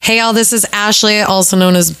Hey y'all, this is Ashley, also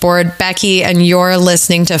known as Bored Becky, and you're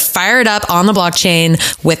listening to Fired Up on the Blockchain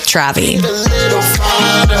with Travi.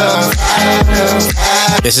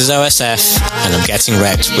 This is OSF, and I'm getting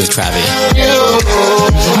wrecked with Travi.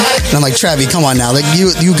 And I'm like, Travi, come on now. Like,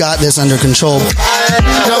 you got this under control.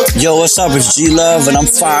 Yo, what's up? It's G-Love, and I'm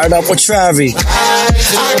fired up with Travi.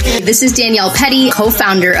 This is Danielle Petty,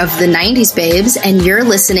 co-founder of the 90s Babes, and you're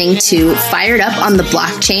listening to Fired Up on the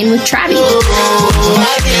Blockchain with Travi.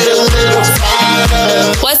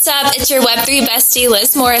 What's up? It's your Web3 bestie,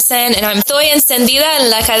 Liz Morrison, and I'm estoy encendida en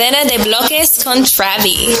la cadena de bloques con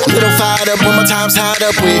Travi.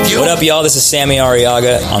 What up, y'all? This is Sammy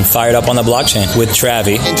Arriaga on Fired Up on the Blockchain with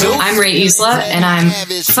Travi. I'm Ray Isla, and I'm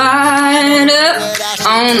fired up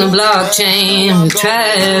on the blockchain with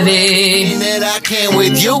Travi.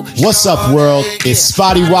 What's up, world? It's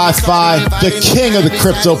Spotty Wi-Fi, the king of the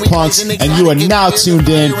crypto punks, and you are now tuned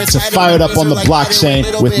in to Fired Up on the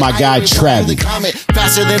Blockchain with my guy Travi.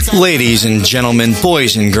 Ladies and gentlemen,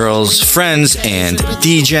 boys and girls, friends and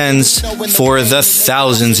D-Gens, for the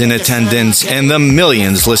thousands in attendance and the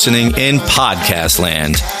millions listening in podcast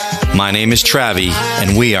land. My name is Travi,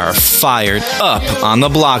 and we are fired up on the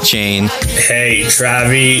blockchain. Hey,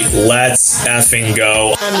 Travi, let's effing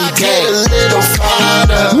go.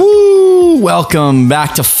 Woo! Welcome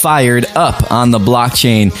back to Fired Up on the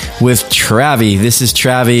Blockchain with Travi. This is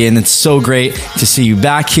Travi, and it's so great to see you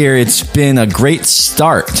back here. It's been a great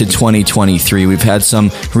start to 2023. We've had some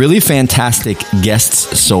really fantastic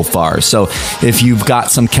guests so far. So if you've got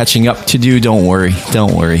some catching up to do, don't worry.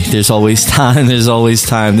 Don't worry. There's always time. There's always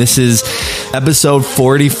time. This is episode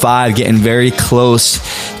 45, getting very close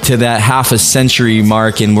to that half a century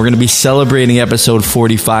mark, and we're going to be celebrating episode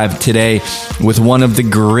 45 today with one of the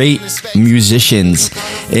great musicians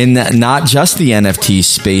in not just the NFT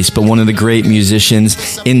space, but one of the great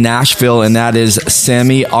musicians in Nashville, and that is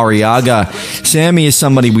Sammy Arriaga. Sammy is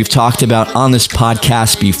somebody we've talked about on this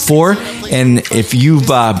podcast before, and if you've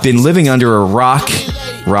been living under a rock,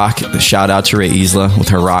 shout out to Ray Isla with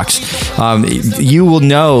her rocks, you will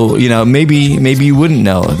know, maybe you wouldn't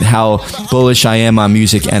know how bullish I am on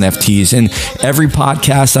music NFTs. And every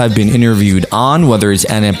podcast I've been interviewed on, whether it's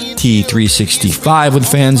NFT 365 with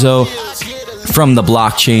Fanzo, From the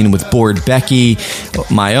Blockchain with Bored Becky,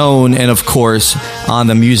 my own, and of course on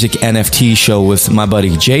the Music NFT show with my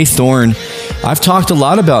buddy Jay Thorne, I've talked a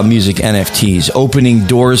lot about music NFTs, opening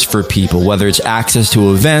doors for people, whether it's access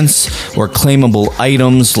to events or claimable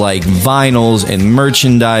items like vinyls and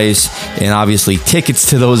merchandise, and obviously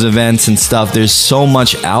tickets to those events and stuff. There's so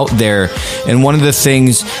much out there. And one of the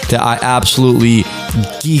things that I absolutely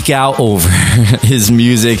geek out over is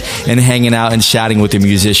music and hanging out and chatting with the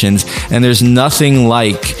musicians. And there's nothing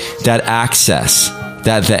like that access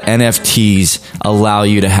that the NFTs allow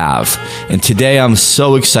you to have. And today I'm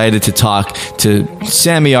so excited to talk to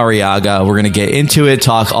Sammy Arriaga. We're going to get into it,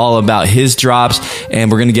 talk all about his drops,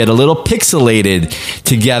 and we're going to get a little pixelated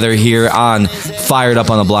together here on Fired Up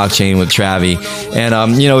on the Blockchain with Travi. And,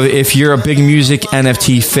 if you're a big music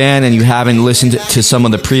NFT fan and you haven't listened to some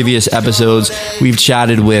of the previous episodes, we've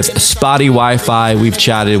chatted with Spotty Wi-Fi, we've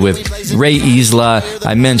chatted with Ray Isla,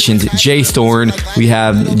 I mentioned Jay Thorne, we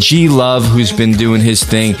have G-Love, who's been doing his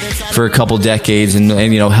thing for a couple decades and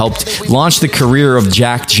helped launch the career of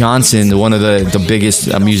Jack Johnson, one of the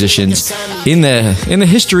biggest musicians in the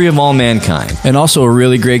history of all mankind. And also a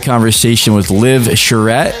really great conversation with Liv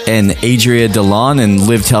Charette and Adria DeLon, and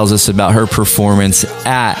Liv tells us about her performance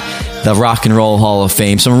at the Rock and Roll Hall of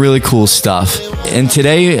Fame. Some really cool stuff. And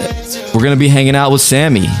today we're going to be hanging out with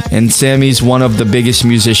Sammy. And Sammy's one of the biggest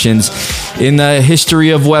musicians in the history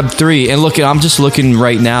of Web3. And look, I'm just looking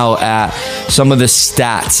right now at some of the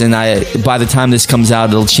stats. And by the time this comes out,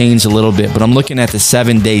 it'll change a little bit. But I'm looking at the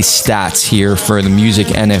 7-day stats here for the music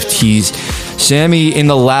NFTs. Sammy, in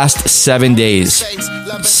the last 7 days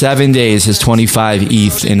has 25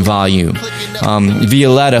 ETH in volume.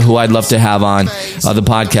 Violetta, who I'd love to have on the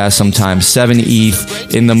podcast sometime, 7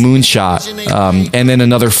 ETH in the Moonshot, and then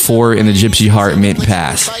another 4 in the Gypsy Heart Mint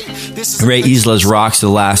Pass. Ray Isla's rocks the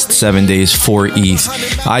last 7 days, 4 ETH.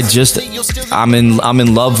 I'm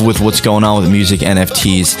in love with what's going on with music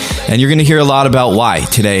NFTs, and you're going to hear a lot about why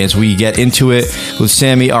today as we get into it with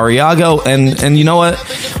Sammy Arriaga. And you know what?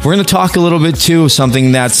 We're going to talk a little bit too of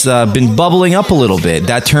something that's been bubbling up a little bit.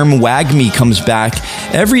 That term WAGMI comes back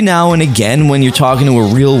every now and again when you're talking to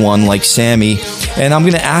a real one like Sammy. And I'm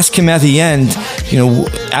going to ask him at the end,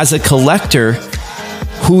 as a collector,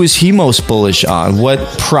 who is he most bullish on? What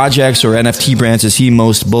projects or NFT brands is he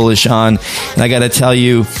most bullish on? And I got to tell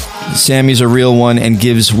you, Sammy's a real one and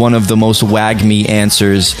gives one of the most WAGMI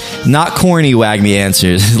answers. Not corny WAGMI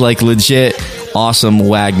answers, like legit awesome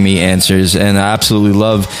WAGME answers, and I absolutely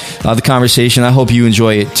love the conversation. I hope you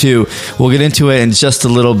enjoy it too. We'll get into it in just a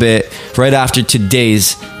little bit right after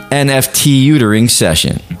today's NFT tutoring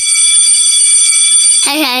session.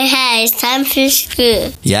 Hey, it's time for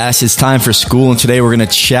school. Yes, it's time for school, and today we're going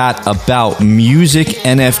to chat about music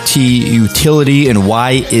NFT utility and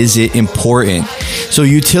why is it important. So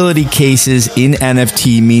utility cases in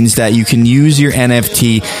NFT means that you can use your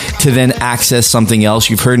NFT to then access something else.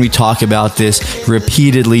 You've heard me talk about this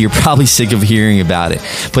repeatedly. You're probably sick of hearing about it.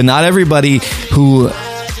 But not everybody who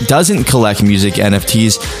doesn't collect music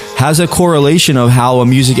NFTs has a correlation of how a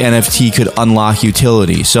music NFT could unlock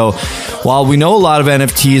utility. So while we know a lot of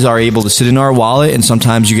NFTs are able to sit in our wallet and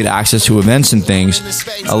sometimes you get access to events and things,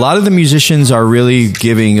 a lot of the musicians are really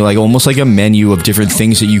giving like almost like a menu of different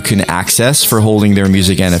things that you can access for holding their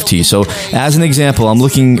music NFT. So as an example, I'm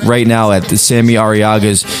looking right now at the Sammy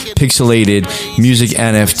Arriaga's PIXELATED music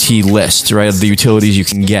NFT list, right, of the utilities you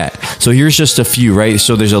can get. So here's just a few, right?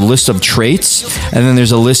 So there's a list of traits, and then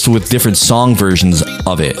there's a list with different song versions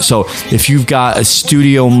of it. So if you've got a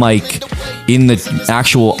studio mic in the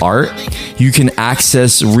actual art, you can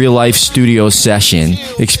access real life studio session,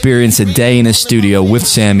 experience a day in a studio with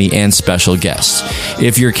Sammy and special guests.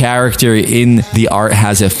 If your character in the art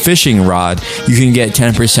has a fishing rod, you can get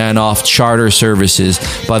 10% off charter services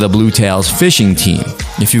by the Blue Tails fishing team.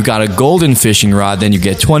 If you've got a golden fishing rod, then you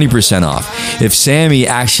get 20% off. If Sammy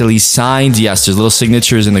actually signs, yes, there's little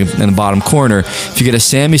signatures in the bottom corner. If you get a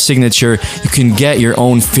Sammy signature, you can get your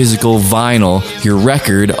own physical vinyl, your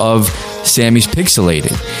record of Sammy's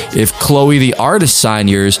PIXELATED. If Chloe the artist sign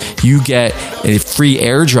yours, you get a free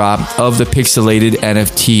airdrop of the PIXELATED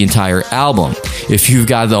NFT entire album. If you've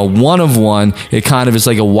got the one of one, it kind of is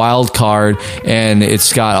like a wild card, and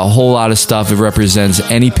it's got a whole lot of stuff. It represents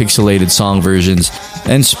any PIXELATED song versions.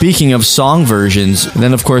 And speaking of song versions,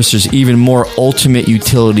 then of course there's even more ultimate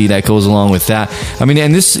utility that goes along with that. I mean,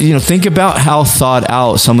 and this, think about how thought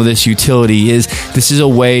out some of this utility is. This is a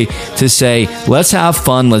way to say, let's have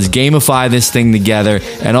fun, let's gamify this thing together,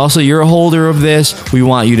 and also you're a holder of this, we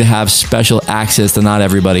want you to have special access that not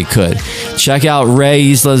everybody could. Check out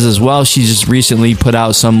Ray Isla's as well. She just recently put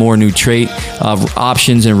out some more new trait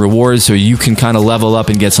options and rewards, so you can kind of level up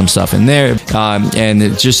and get some stuff in there,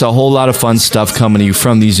 and just a whole lot of fun stuff coming to you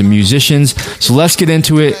from these musicians. So let's get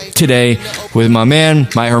into it today with my man,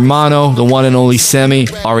 my hermano, the one and only Sammy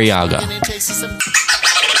Arriaga.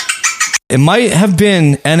 It might have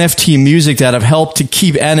been NFT music that have helped to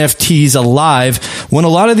keep NFTs alive when a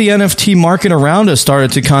lot of the NFT market around us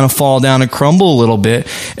started to kind of fall down and crumble a little bit.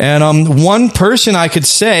 And one person I could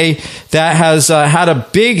say that has had a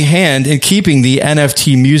big hand in keeping the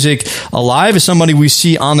NFT music alive is somebody we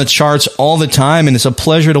see on the charts all the time. And it's a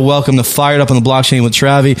pleasure to welcome the Fired Up on the Blockchain with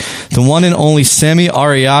Travi, the one and only Sammy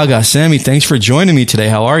Arriaga. Sammy, thanks for joining me today.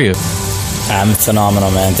 How are you? I'm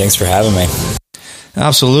phenomenal, man. Thanks for having me.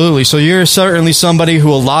 Absolutely. So you're certainly somebody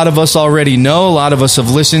who a lot of us already know, a lot of us have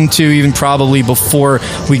listened to, even probably before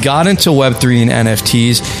we got into Web3 and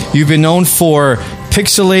NFTs. You've been known for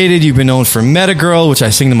PIXELATED, you've been known for Metagirl, which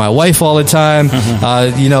I sing to my wife all the time.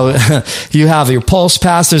 You have your Pulse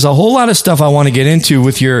Pass. There's a whole lot of stuff I want to get into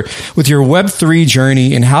with your Web3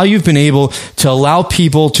 journey and how you've been able to allow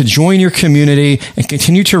people to join your community and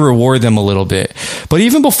continue to reward them a little bit. But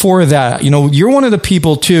even before that, you're one of the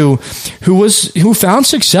people too who found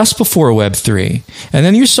success before Web3. And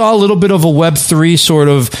then you saw a little bit of a Web3 sort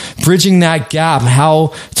of bridging that gap,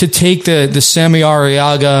 how to take the Sammy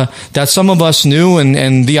Arriaga that some of us knew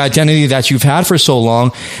and the identity that you've had for so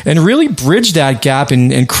long, and really bridge that gap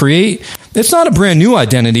and create. It's not a brand new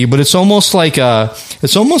identity, but it's almost like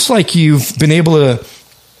you've been able to,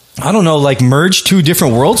 merge two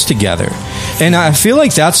different worlds together. And I feel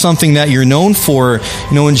like that's something that you're known for,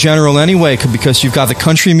 in general anyway, because you've got the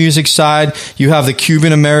country music side, you have the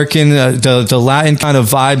Cuban American, the Latin kind of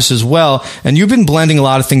vibes as well, and you've been blending a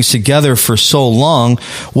lot of things together for so long.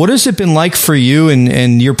 What has it been like for you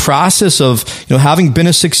and your process of, having been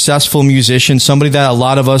a successful musician, somebody that a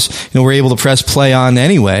lot of us, were able to press play on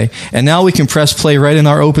anyway, and now we can press play right in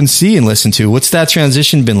our OpenSea and listen to? What's that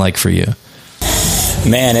transition been like for you?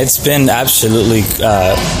 Man, it's been absolutely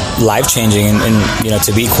life-changing, and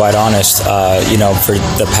to be quite honest, for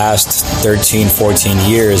the past 13, 14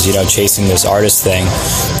 years, chasing this artist thing,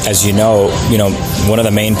 as one of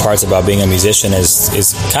the main parts about being a musician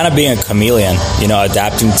is kind of being a chameleon,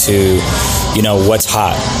 adapting to, what's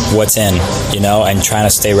hot, what's in, and trying to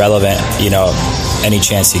stay relevant, any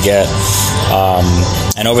chance you get.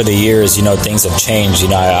 And over the years, things have changed.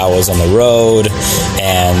 I was on the road,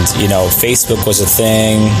 and, Facebook was a thing,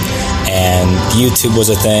 and YouTube was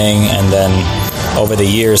a thing, and then over the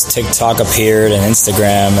years, TikTok appeared and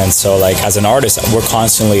Instagram. And so, like, as an artist, we're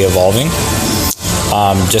constantly evolving.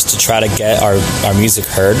 Just to try to get our music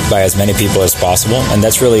heard by as many people as possible. And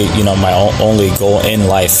that's really, my only goal in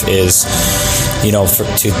life is,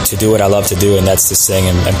 to do what I love to do, and that's to sing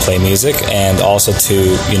and play music, and also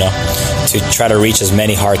to try to reach as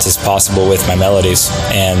many hearts as possible with my melodies.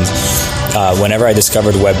 And whenever I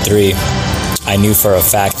discovered Web3, I knew for a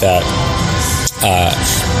fact that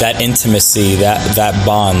that intimacy, that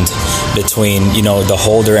bond between, the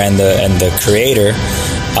holder and the creator,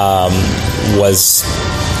 was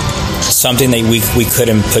something that we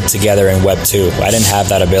couldn't put together in Web 2. I didn't have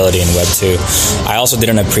that ability in Web 2. I also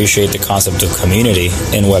didn't appreciate the concept of community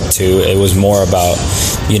in Web 2. It was more about,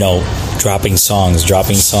 dropping songs,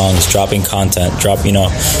 dropping content,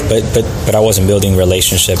 but I wasn't building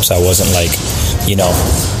relationships. I wasn't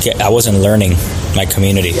I wasn't learning my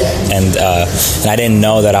community, and I didn't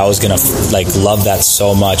know that I was gonna love that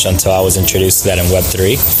so much until I was introduced to that in Web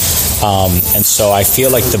 3. And so I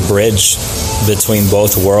feel like the bridge between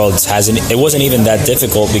both worlds it wasn't even that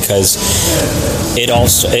difficult, because it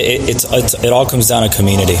all comes down to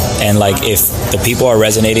community. And if the people are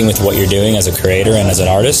resonating with what you're doing as a creator and as an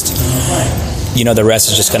artist, the rest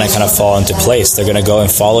is just going to kind of fall into place. They're going to go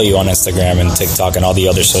and follow you on Instagram and TikTok and all the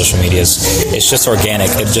other social medias. It's just organic.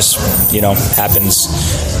 It just, happens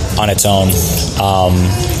on its own.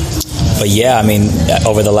 But yeah, I mean,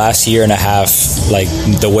 over the last year and a half,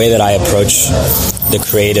 the way that I approach the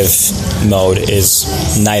creative mode is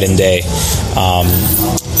night and day.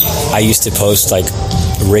 I used to post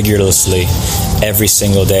rigorously every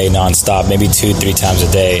single day, nonstop, maybe 2-3 times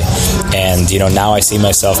a day. And, now I see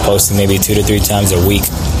myself posting maybe 2 to 3 times a week.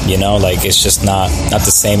 It's just not the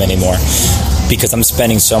same anymore, because I'm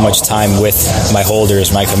spending so much time with my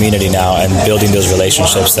holders, my community now, and building those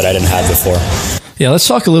relationships that I didn't have before. Yeah, let's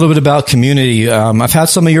talk a little bit about community. I've had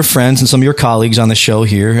some of your friends and some of your colleagues on the show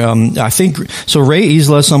here. I think, so Ray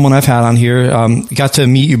Isla, someone I've had on here, got to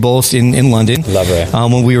meet you both in London. Love Ray.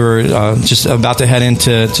 When we were just about to head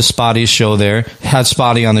into Spotty's show there, had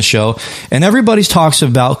Spotty on the show. And everybody talks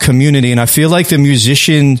about community, and I feel like the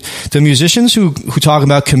musicians who talk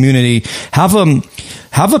about community have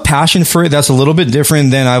a passion for it that's a little bit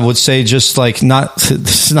different than, I would say, just not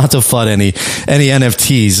to flood any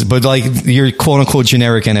NFTs, but your quote unquote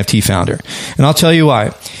generic NFT founder. And I'll tell you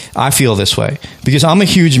why I feel this way, because I'm a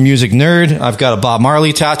huge music nerd. I've got a Bob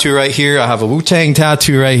Marley tattoo right here. I have a Wu-Tang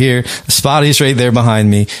tattoo right here. Spotty's right there behind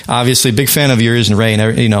me. Obviously, big fan of yours and Ray,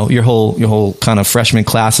 and your whole kind of freshman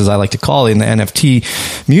class, as I like to call it, in the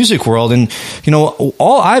NFT music world. And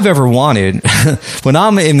all I've ever wanted when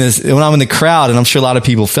I'm in the crowd, and I'm sure a lot of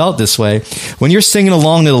people felt this way, when you're singing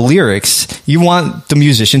along to the lyrics, you want the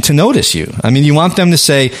musician to notice you. I mean, you want them to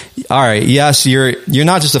say, all right, yes, you're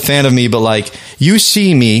not just a fan of me, but you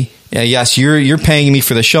see me. Yes, you're paying me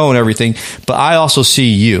for the show and everything, but I also see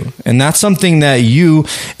you. And that's something that you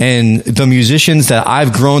and the musicians that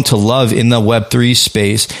I've grown to love in the Web3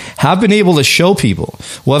 space have been able to show people,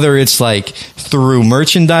 whether it's through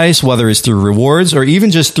merchandise, whether it's through rewards, or even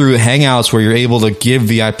just through hangouts where you're able to give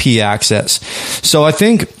VIP access. So I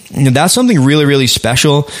think that's something really, really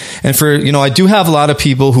special. And for, I do have a lot of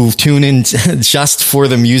people who tune in just for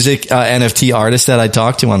the music NFT artists that I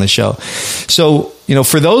talk to on the show. So,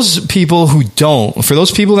 for those people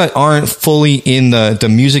that aren't fully in the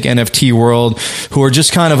music NFT world, who are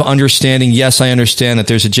just kind of understanding, yes, I understand that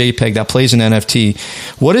there's a JPEG that plays an NFT.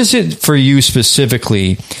 What is it for you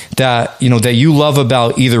specifically that you love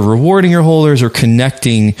about either rewarding your holders or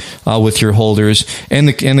connecting with your holders and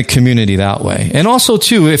the community that way? And also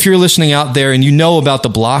too, if you're listening out there and you know about the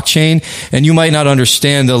blockchain and you might not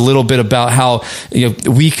understand a little bit about how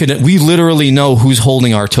we literally know who's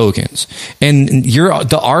holding our tokens, and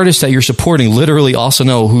the artists that you're supporting literally also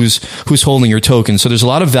know who's holding your tokens. So there's a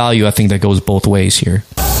lot of value, I think, that goes both ways here.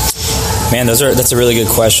 Man, that's a really good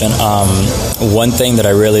question. One thing that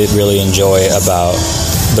I really, really enjoy about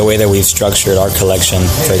the way that we've structured our collection,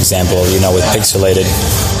 for example, with PIXELATED,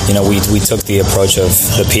 we took the approach of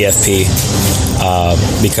the PFP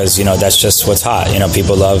because that's just what's hot.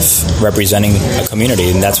 People love representing a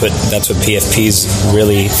community, and that's what PFPs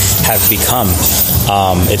really have become.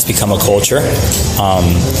 It's become a culture,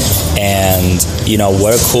 and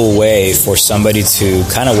what a cool way for somebody to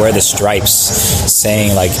kind of wear the stripes,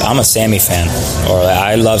 saying I'm a Sammy fan, or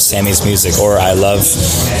I love Sammy's music, or I love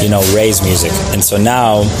Ray's music. And so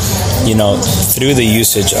now through the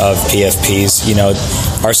usage of PFPs,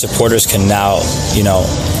 our supporters can now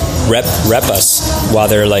rep us while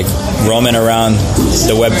they're like roaming around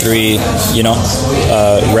the Web3,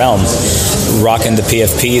 realm, rocking the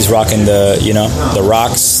PFPs, rocking the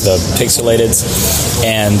rocks, the pixelateds,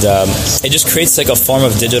 and it just creates like a form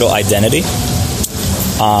of digital identity.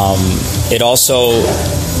 It also,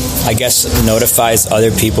 I guess, notifies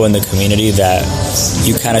other people in the community that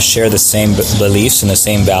you kind of share the same beliefs and the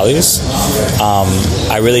same values.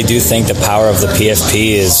 I really do think the power of the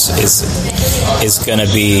PFP is going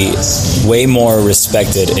to be way more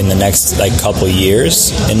respected in the next couple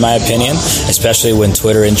years, in my opinion, especially when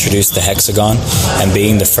Twitter introduced the hexagon and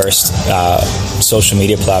being the first social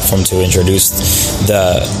media platform to introduce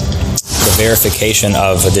the verification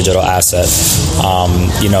of a digital asset.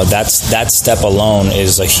 That step alone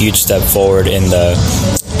is a huge step forward in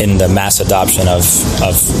the mass adoption of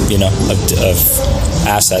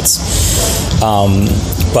assets.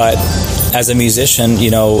 But as a musician,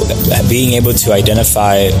 being able to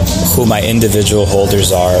identify who my individual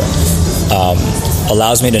holders are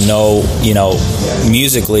allows me to know,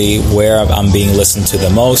 musically where I'm being listened to the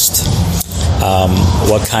most.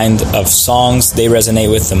 What kind of songs they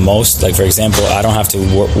resonate with the most. Like, for example, I don't have to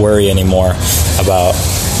worry anymore about,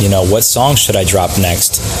 what song should I drop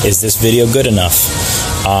next? Is this video good enough?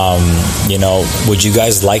 Would you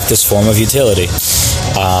guys like this form of utility?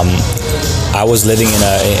 I was living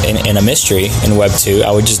in a mystery in Web 2.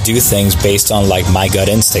 I would just do things based on my gut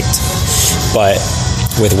instinct. But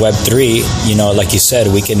with Web3, like you said,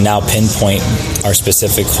 we can now pinpoint our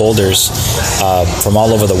specific holders from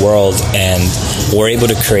all over the world, and we're able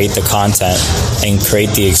to create the content and create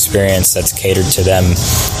the experience that's catered to them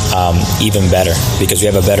even better, because we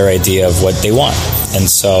have a better idea of what they want. And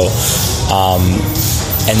so,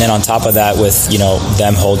 and then on top of that, with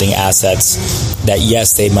them holding assets that,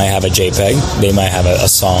 yes, they might have a JPEG, they might have a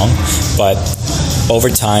song, but over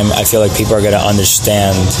time, I feel like people are going to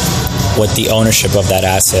understand what the ownership of that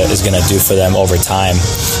asset is going to do for them over time,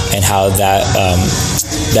 and how that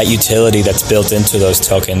utility that's built into those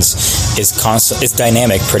tokens is constant. It's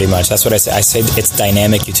dynamic, pretty much. That's what I say. I say it's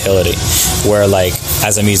dynamic utility, where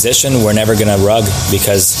as a musician, we're never going to rug,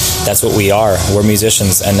 because that's what we are. We're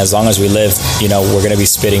musicians, and as long as we live, we're going to be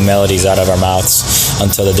spitting melodies out of our mouths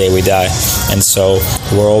until the day we die. And so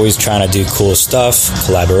we're always trying to do cool stuff,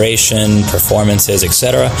 collaboration, performances,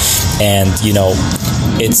 etc. And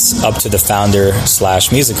it's up to the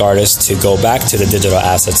founder/music artist to go back to the digital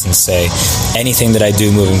assets and say, anything that I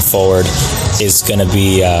do moving forward is going to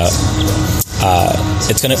be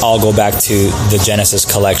it's going to all go back to the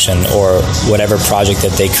Genesis collection, or whatever project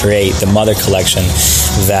that they create, the mother collection,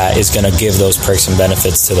 that is going to give those perks and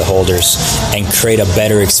benefits to the holders and create a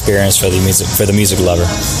better experience for the music lover.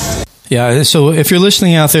 Yeah, so if you're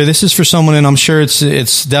listening out there, this is for someone, and I'm sure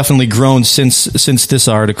it's definitely grown since this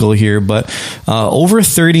article here, but over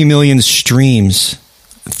 30 million streams,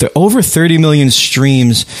 over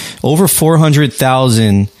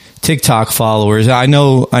 400,000 TikTok followers. I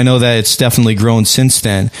know that it's definitely grown since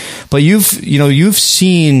then, but you've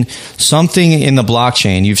seen something in the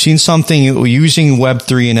blockchain. You've seen something using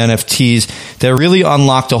Web3 and NFTs that really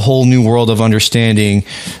unlocked a whole new world of understanding,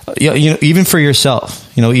 even for yourself,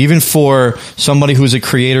 even for somebody who's a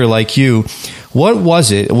creator like you. What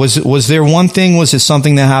was it? Was there one thing? Was it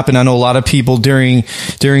something that happened? I know a lot of people during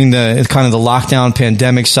the kind of the lockdown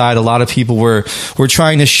pandemic side, a lot of people were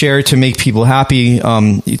trying to share to make people happy,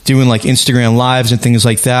 doing like Instagram lives and things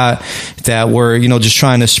like that were, just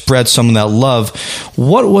trying to spread some of that love.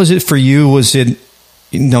 What was it for you? Was it,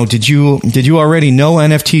 did you already know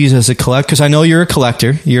NFTs as a collector? Because I know you're a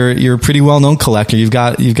collector. You're a pretty well-known collector. You've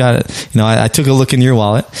got. I took a look in your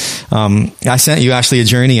wallet. I sent you actually a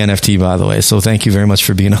Journey NFT, by the way. So thank you very much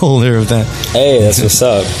for being a holder of that. Hey, that's what's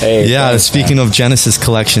up. Hey, yeah. Thanks, speaking of Genesis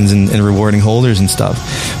collections and rewarding holders and stuff,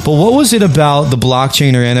 but what was it about the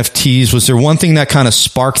blockchain or NFTs? Was there one thing that kind of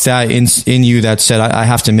sparked that in you that said, I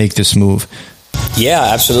have to make this move? Yeah,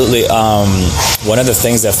 absolutely. One of the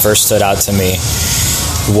things that first stood out to me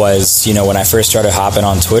was, when I first started hopping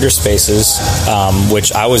on Twitter Spaces,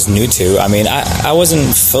 which I was new to. I mean, I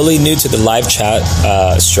wasn't fully new to the live chat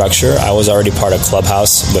structure. I was already part of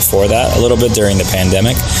Clubhouse before that, a little bit during the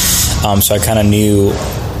pandemic. So I kind of knew,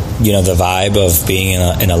 the vibe of being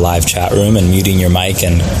in a live chat room and muting your mic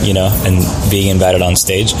and, and being invited on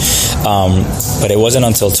stage. But it wasn't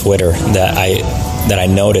until Twitter that I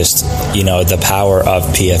noticed, the power of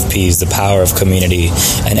PFPs, the power of community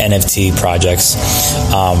and NFT projects.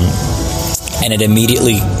 And it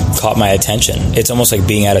immediately caught my attention. It's almost like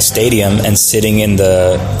being at a stadium and sitting in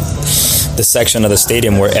the section of the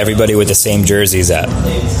stadium where everybody with the same jersey's at,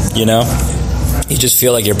 you just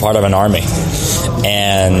feel like you're part of an army,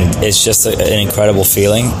 and it's just an incredible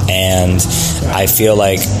feeling. And I feel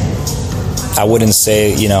like I wouldn't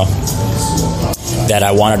say, you know, that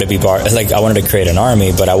I wanted to be I wanted to create an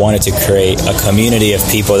army, but I wanted to create a community of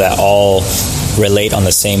people that all relate on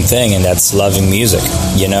the same thing, and that's loving music,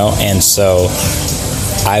 you know. And so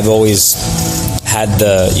I've always had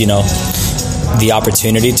the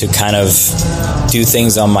opportunity to kind of do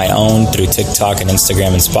things on my own through TikTok and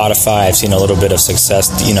Instagram and Spotify. I've seen a little bit of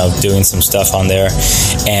success, you know, doing some stuff on there.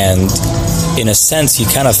 And in a sense, you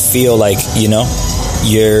kind of feel like, you know,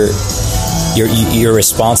 you're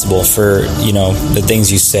responsible for, you know, the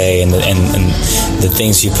things you say and the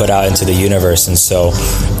things you put out into the universe. And so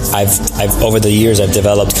I've over the years, I've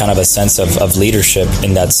developed kind of a sense of leadership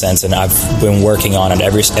in that sense, and I've been working on it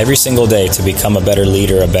every single day to become a better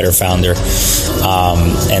leader, a better founder.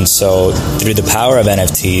 And so through the power of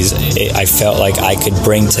NFTs, I felt like I could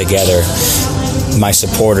bring together my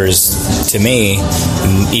supporters to me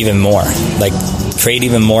even more, like create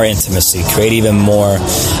even more intimacy, create even more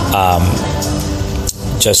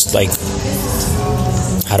just like,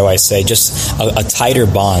 how do I say, just a tighter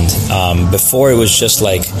bond. Before it was just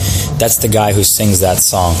like, that's the guy who sings that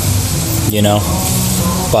song, you know?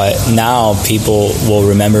 But now people will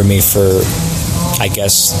remember me for, I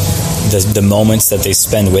guess, the moments that they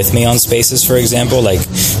spend with me on Spaces, for example. Like,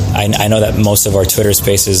 I know that most of our Twitter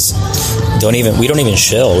Spaces we don't even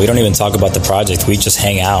chill. We don't even talk about the project. We just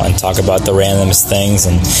hang out and talk about the randomest things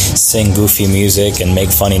and sing goofy music and make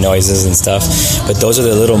funny noises and stuff. But those are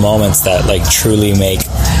the little moments that like truly make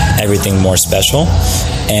everything more special.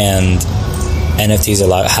 And NFTs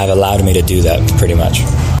have allowed me to do that pretty much.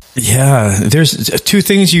 Yeah, there's two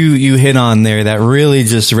things you hit on there that really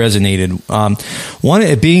just resonated.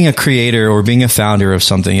 One, being a creator or being a founder of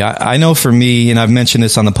something. I know for me, and I've mentioned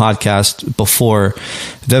this on the podcast before,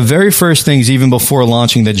 the very first things, even before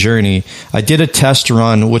launching the journey, I did a test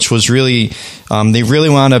run, which was really, they really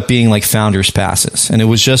wound up being like founders passes. And it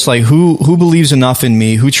was just like, who believes enough in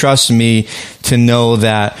me, who trusts me to know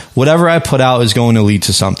that whatever I put out is going to lead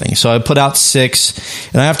to something. So I put out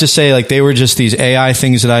 6, and I have to say, like, they were just these AI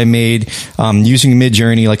things that I made using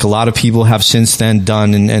Midjourney, like a lot of people have since then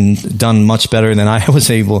done and done much better than I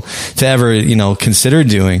was able to ever, you know, consider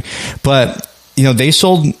doing. But, you know, they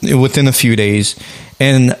sold within a few days.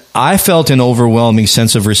 And I felt an overwhelming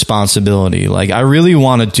sense of responsibility. Like, I really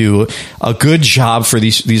want to do a good job for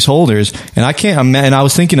these holders. And and I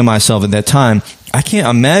was thinking to myself at that time, I can't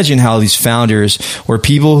imagine how these founders or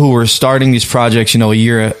people who were starting these projects, you know, a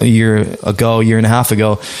year and a half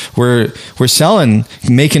ago, were selling,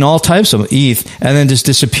 making all types of ETH and then just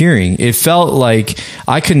disappearing. It felt like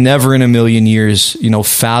I could never in a million years, you know,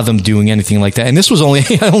 fathom doing anything like that. And this was I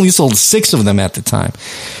only sold 6 of them at the time.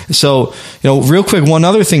 So, you know, real quick, one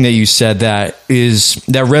other thing that you said that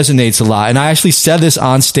resonates a lot. And I actually said this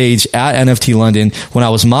on stage at NFT London when I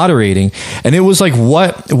was moderating. And it was like,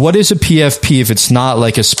 what is a PFP if it's not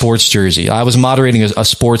like a sports jersey? I was moderating a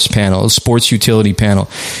sports panel, a sports utility panel.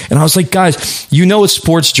 And I was like, guys, you know what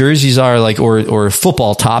sports jerseys are like, or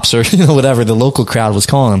football tops, or, you know, whatever the local crowd was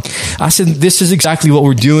calling them. I said, this is exactly what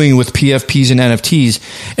we're doing with PFPs and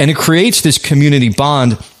NFTs. And it creates this community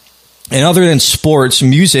bond. And other than sports,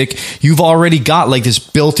 music, you've already got like this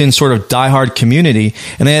built-in sort of diehard community.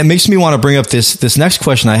 And it makes me want to bring up this next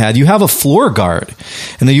question I had. You have a floor guard,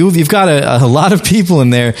 and you've got a lot of people in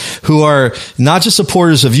there who are not just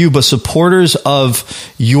supporters of you, but supporters of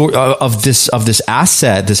this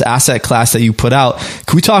asset class that you put out.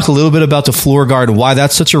 Can we talk a little bit about the floor guard and why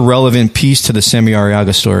that's such a relevant piece to the Sammy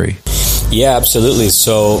Arriaga story? Yeah, absolutely.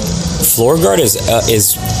 So floor guard is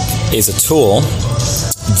a tool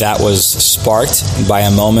that was sparked by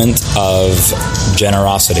a moment of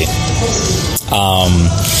generosity.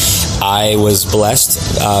 I was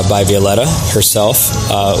blessed by Violetta herself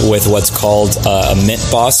with what's called a Mint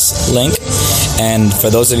Boss link. And for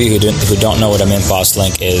those of you who don't know what a Mint Boss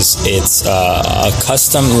link is, it's a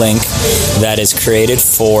custom link that is created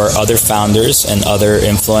for other founders and other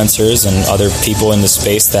influencers and other people in the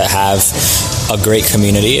space that have a great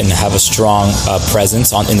community and have a strong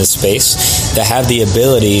presence in the space, that have the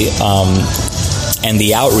ability and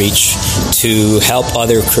the outreach to help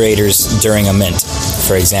other creators during a mint,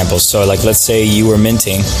 for example. So like, let's say you were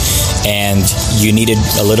minting and you needed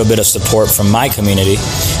a little bit of support from my community.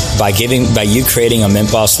 By you creating a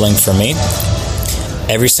Mint Boss link for me,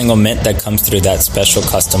 every single mint that comes through that special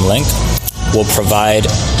custom link will provide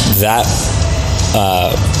that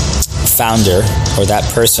founder or that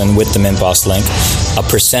person with the Mint Boss link a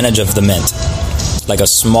percentage of the mint, like a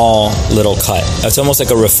small little cut. It's almost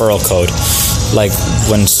like a referral code. Like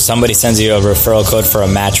when somebody sends you a referral code for a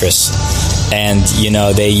mattress, and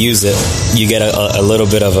they use it, you get a little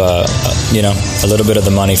bit of a little bit of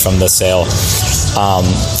the money from the sale.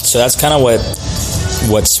 So that's kind of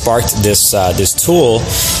what sparked this tool,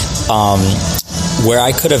 where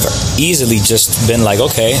I could have easily just been like,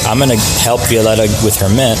 okay, I'm going to help Violetta with her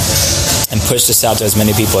mint and push this out to as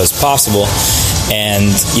many people as possible,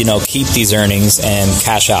 and keep these earnings and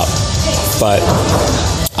cash out. But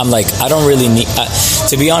I'm like, I don't really need,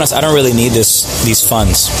 to be honest, I don't really need these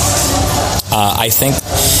funds. I think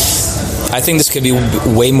this could be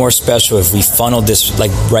way more special if we funneled this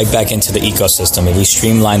like right back into the ecosystem, if we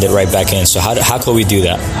streamlined it right back in. So how could we do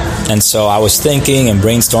that? And so I was thinking and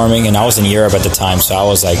brainstorming, and I was in Europe at the time, so I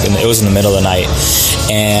was like, it was in the middle of the night,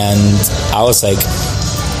 and I was like,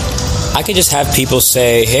 I could just have people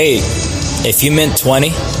say, hey, if you mint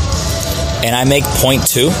 20 and I make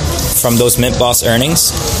 0.2 from those Mint Boss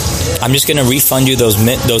earnings, I'm just going to refund you that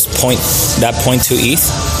 0.2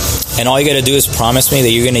 ETH. And all you got to do is promise me that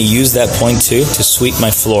you're going to use that 0.2 to sweep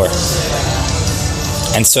my floor.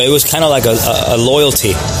 And so it was kind of like a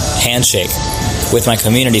loyalty handshake with my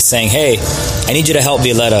community, saying, hey, I need you to help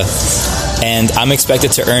Violetta, and I'm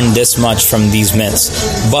expected to earn this much from these mints,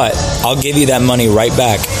 but I'll give you that money right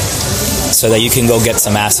back so that you can go get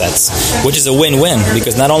some assets, which is a win-win,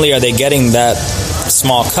 because not only are they getting that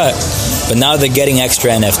small cut, but now they're getting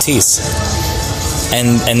extra NFTs.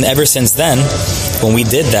 And ever since then, when we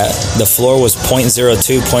did that, the floor was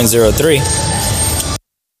 0.02, 0.03.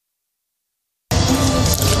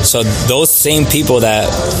 So those same people that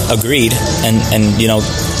agreed and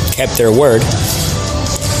kept their word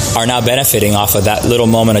are now benefiting off of that little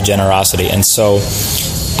moment of generosity. And so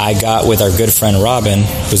I got with our good friend Robin,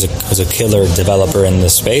 who's a killer developer in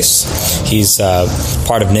this space. He's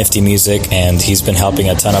part of Nifty Music, and he's been helping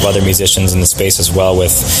a ton of other musicians in the space as well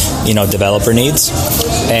with, developer needs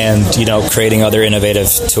and, creating other innovative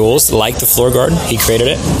tools like the Floor Guard. He created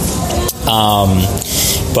it.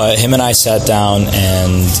 But him and I sat down,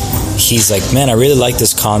 and he's like, man, I really like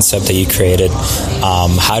this concept that you created.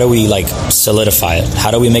 How do we solidify it?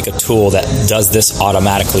 How do we make a tool that does this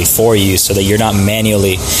automatically for you so that you're not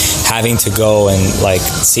manually having to go and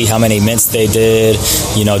see how many mints they did,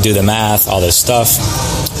 do the math, all this stuff.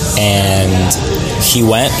 And he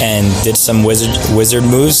went and did some wizard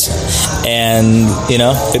moves and,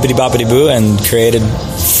 bippity boppity boo, and created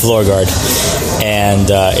Floor Guard. And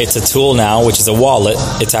it's a tool now, which is a wallet.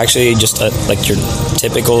 It's actually just like your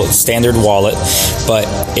typical standard wallet, but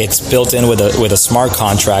it's built in with a smart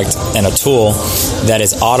contract and a tool that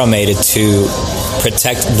is automated to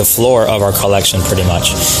protect the floor of our collection pretty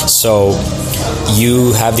much. So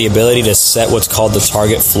you have the ability to set what's called the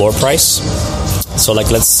target floor price. So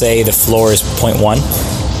let's say the floor is 0.1.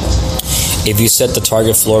 If you set the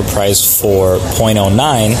target floor price for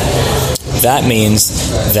 0.09, that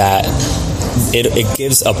means that it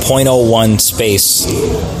gives a 0.01 space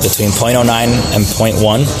between 0.09 and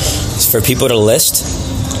 0.1 for people to list.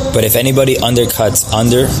 But if anybody undercuts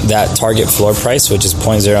under that target floor price, which is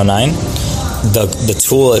 0.09, the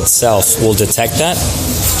tool itself will detect that,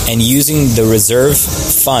 and using the reserve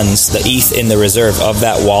funds, the ETH in the reserve of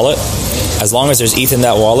that wallet, as long as there's ETH in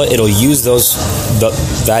that wallet, it'll use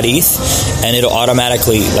that ETH, and it'll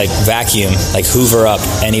automatically vacuum, hoover up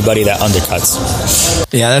anybody that undercuts.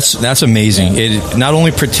 Yeah, that's amazing. It not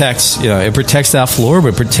only protects, it protects that floor,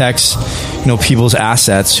 but protects, people's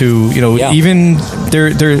assets who, even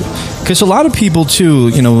they're because a lot of people too,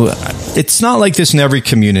 it's not like this in every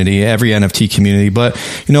community, every NFT community, but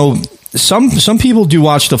some people do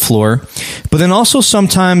watch the floor, but then also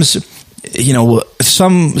sometimes,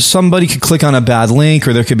 somebody could click on a bad link,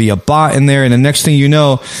 or there could be a bot in there, and the next thing you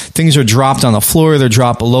know, things are dropped on the floor, they're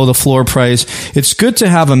dropped below the floor price. It's good to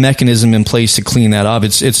have a mechanism in place to clean that up.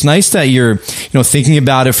 It's nice that you're thinking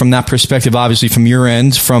about it from that perspective, obviously from your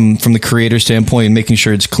end, from the creator standpoint, and making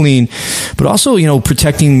sure it's clean, but also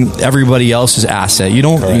protecting everybody else's asset. You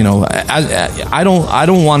don't I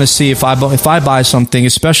don't want to see if I buy something,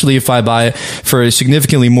 especially if I buy it for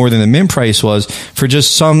significantly more than the mint price was, for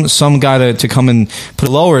just some guy to come and put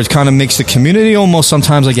it lower. It kind of makes the community almost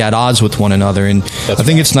sometimes at odds with one another, and I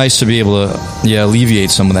think it's nice to be able to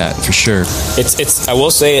alleviate some of that for sure. It's I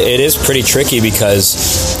will say it is pretty tricky because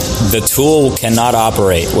the tool cannot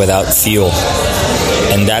operate without fuel,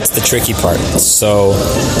 and that's the tricky part. So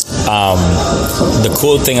the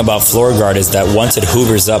cool thing about Floor Guard is that once it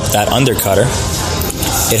hoovers up that undercutter,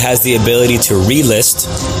 it has the ability to relist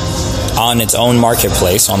on its own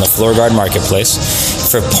marketplace, on the Floor Guard marketplace,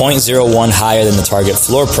 for 0.01 higher than the target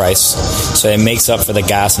floor price. So it makes up for the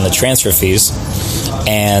gas and the transfer fees.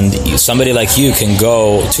 And somebody like you can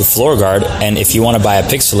go to FloorGuard, and if you want to buy a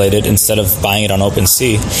Pixelated, instead of buying it on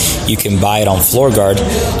OpenSea, you can buy it on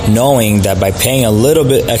FloorGuard, knowing that by paying a little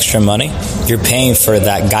bit extra money, you're paying for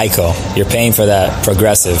that Geico, you're paying for that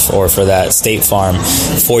Progressive, or for that State Farm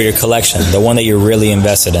for your collection, the one that you're really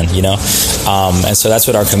invested in, you know? And so that's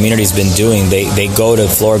what our community's been doing. They go to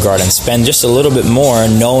FloorGuard and spend just a little bit more,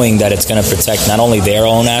 knowing that it's going to protect not only their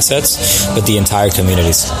own assets, but the entire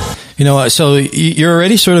communities. You know, so you're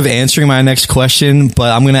already sort of answering my next question,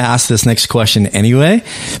 but I'm going to ask this next question anyway,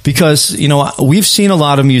 because, you know, we've seen a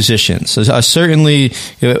lot of musicians, certainly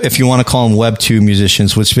if you want to call them Web 2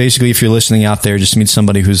 musicians, which basically, if you're listening out there, just means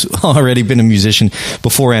somebody who's already been a musician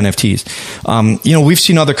before NFTs. You know, we've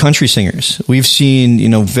seen other country singers. We've seen, you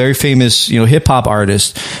know, very famous, you know, hip hop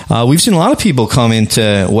artists. We've seen a lot of people come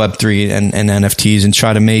into Web 3 and NFTs and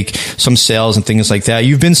try to make some sales and things like that.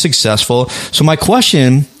 You've been successful. So my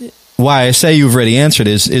question, why I say you've already answered,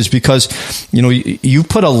 is because, you know, you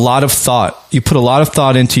put a lot of thought. You put a lot of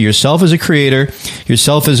thought into yourself as a creator,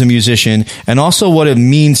 yourself as a musician, and also what it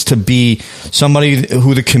means to be somebody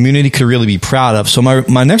who the community could really be proud of. So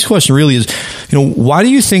my next question really is, you know, why do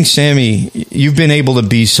you think, Sammy, you've been able to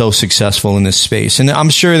be so successful in this space? And I'm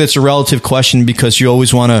sure that's a relative question, because you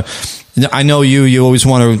always want to, I know you always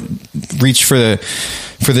want to reach for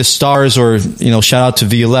the stars, or, you know, shout out to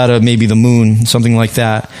Violetta, maybe the moon, something like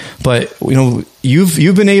that. But, you know,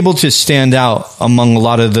 you've been able to stand out among a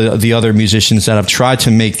lot of the other musicians that have tried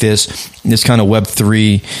to make this kind of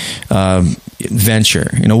Web3 venture.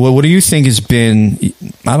 You know, what do you think has been,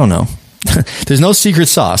 I don't know. There's no secret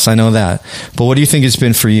sauce, I know that. But what do you think has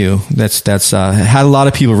been for you that's had a lot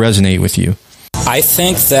of people resonate with you? I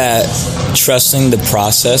think that trusting the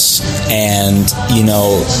process and, you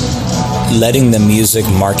know, letting the music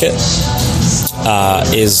market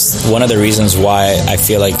is one of the reasons why I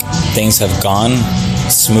feel like things have gone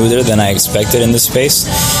smoother than I expected in this space.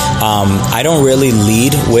 I don't really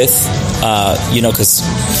lead with, you know, because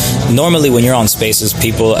normally when you're on spaces,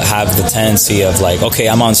 people have the tendency of like, okay,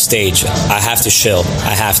 I'm on stage, I have to shill,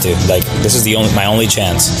 I have to, like, this is my only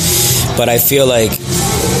chance. But I feel like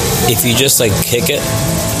if you just like kick it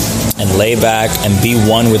and lay back and be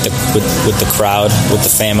one with the crowd, with the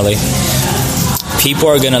family, people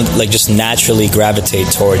are gonna like just naturally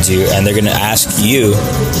gravitate towards you, and they're gonna ask you,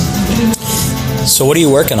 so what are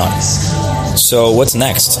you working on? So what's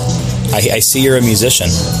next? I see you're a musician,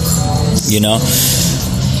 you know.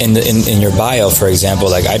 In your bio, for example,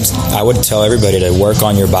 like I would tell everybody to work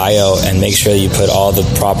on your bio and make sure that you put all the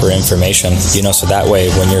proper information, you know, so that way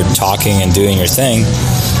when you're talking and doing your thing,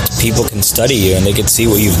 people can study you and they can see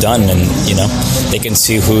what you've done, and, you know, they can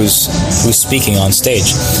see who's speaking on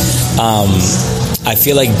stage. I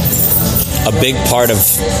feel like a big part of,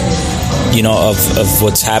 you know, of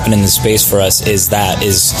what's happened in the space for us is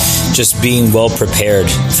just being well prepared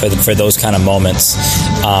for those kind of moments,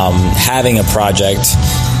 having a project,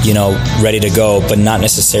 you know, ready to go, but not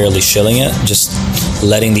necessarily shilling it, just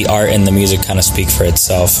letting the art and the music kind of speak for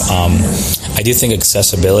itself. I do think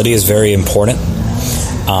accessibility is very important.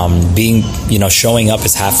 Being, you know, showing up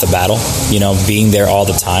is half the battle, you know, being there all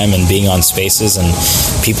the time and being on spaces and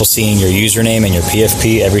people seeing your username and your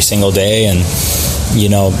PFP every single day, and, you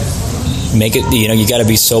know, make it, you know, you got to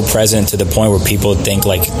be so present to the point where people think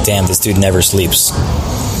like, damn, this dude never sleeps,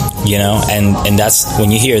 you know, and that's when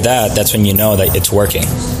you hear that, that's when you know that it's working,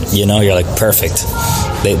 you know, you're like, perfect.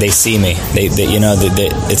 They see me, they you know,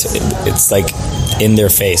 it's like in their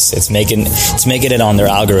face, it's making it on their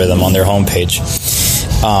algorithm, on their homepage.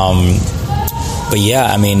 But yeah,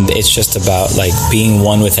 I mean, it's just about like being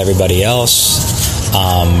one with everybody else,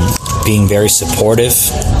 being very supportive.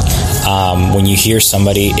 When you hear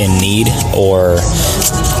somebody in need or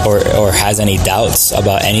has any doubts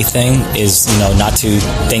about anything, is, you know, not to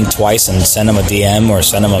think twice and send them a DM or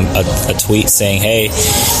send them a tweet saying, hey,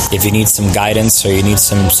 if you need some guidance or you need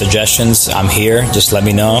some suggestions, I'm here, just let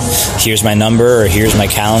me know. Here's my number, or here's my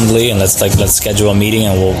Calendly, and let's schedule a meeting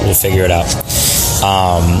and we'll figure it out.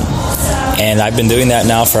 And I've been doing that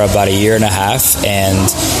now for about 1.5 years, and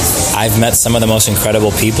I've met some of the most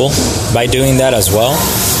incredible people by doing that as well.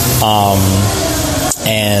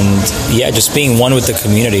 And yeah, just being one with the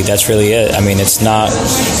community, that's really it. I mean, it's not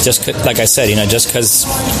just, like I said, you know, just because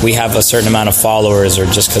we have a certain amount of followers, or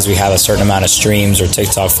just because we have a certain amount of streams or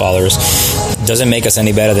TikTok followers, doesn't make us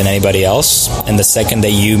any better than anybody else. And the second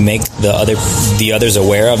that you make the others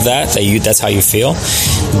aware of that's how you feel,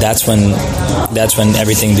 that's when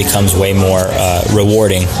everything becomes way more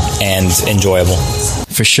rewarding and enjoyable.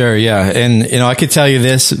 For sure, yeah. And, I could tell you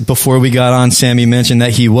this, before we got on, Sammy mentioned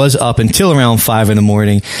that he was up until around 5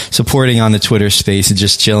 a.m. supporting on the Twitter space and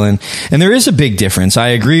just chilling. And there is a big difference. I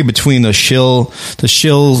agree between the shill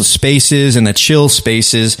spaces and the chill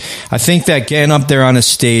spaces. I think that getting up there on a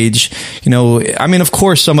stage, of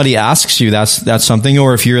course somebody asks you, that's something,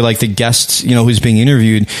 or if you're like the guest, who's being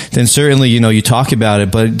interviewed, then certainly, you talk about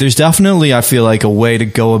it. But there's definitely, I feel like, a way to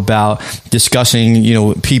go about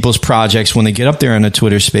discussing, people's projects when they get up there on a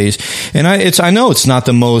Twitter space. And I know it's not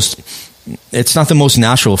the most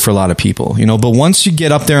natural for a lot of people, but once you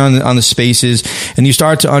get up there on the spaces and you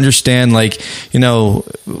start to understand,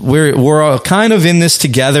 we're all kind of in this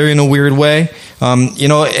together in a weird way.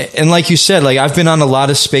 And like you said, I've been on a lot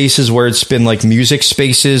of spaces where it's been like music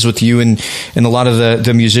spaces with you and a lot of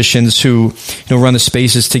the musicians who, run the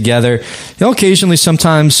spaces together. Occasionally,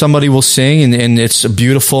 sometimes somebody will sing and it's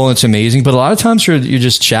beautiful and it's amazing, but a lot of times you're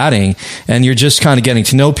just chatting and you're just kind of getting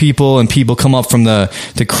to know people, and people come up from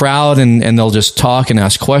the crowd and they'll just talk and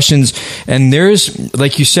ask questions. And there's,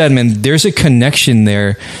 like you said, man, there's a connection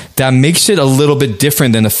there that makes it a little bit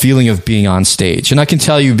different than the feeling of being on stage. And I can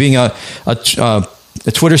tell you, being a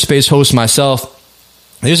Twitter space host myself,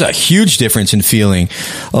 there's a huge difference in feeling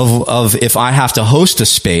of if I have to host a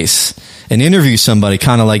space and interview somebody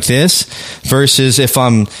kind of like this versus if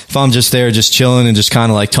I'm just there just chilling and just kind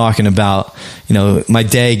of like talking about my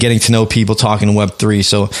day, getting to know people, talking to Web3.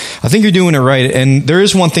 So I think you're doing it right. And there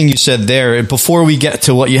is one thing you said there before we get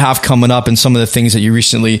to what you have coming up and some of the things that you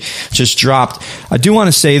recently just dropped. I do want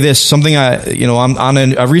to say this, something I'm on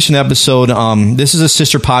a recent episode. This is a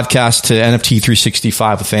sister podcast to NFT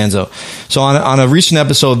 365 with Fanzo. So on a recent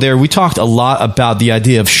episode there, we talked a lot about the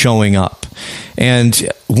idea of showing up. And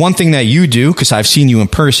one thing that you do, because I've seen you in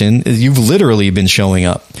person, is you've literally been showing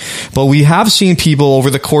up. But we have seen people over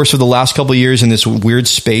the course of the last couple of years in this weird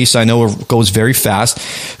space, I know it goes very fast,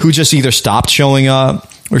 who just either stopped showing up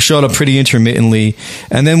or showed up pretty intermittently.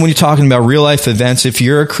 And then when you're talking about real life events, if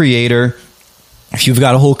you're a creator, if you've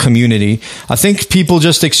got a whole community, I think people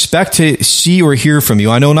just expect to see or hear from you.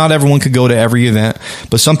 I know not everyone could go to every event,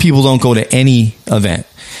 but some people don't go to any event.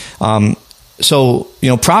 So,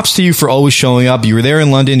 props to you for always showing up. You were there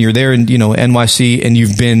in London, you're there in, NYC, and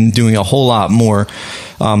you've been doing a whole lot more.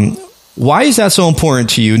 Why is that so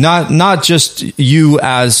important to you? Not just you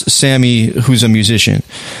as Sammy, who's a musician,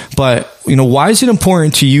 but why is it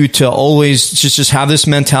important to you to always just have this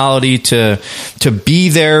mentality to be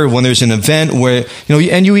there when there's an event where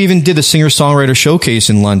and you even did the singer-songwriter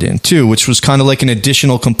showcase in London too, which was kind of like an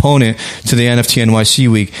additional component to the NFT NYC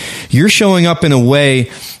week. You're showing up in a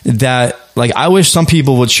way that I wish some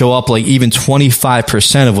people would show up even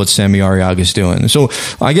 25% of what Sammy Arriaga is doing. So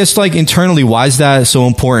I guess internally, why is that so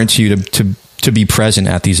important to you to be present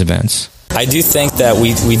at these events? I do think that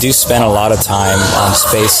we do spend a lot of time on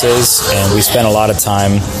spaces, and we spend a lot of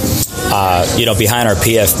time, behind our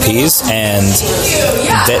PFPs, and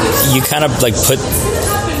that you kind of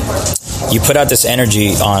put out this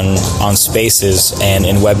energy on spaces and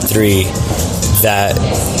in Web3 that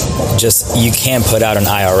just you can't put out an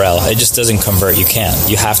IRL. It just doesn't convert. You can't.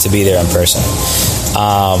 You have to be there in person.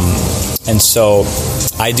 And so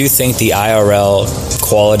I do think the IRL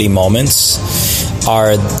quality moments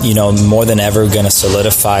are, more than ever going to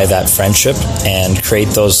solidify that friendship and create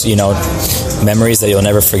those, memories that you'll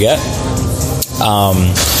never forget.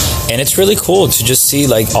 And it's really cool to just see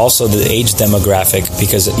also the age demographic,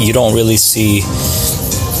 because you don't see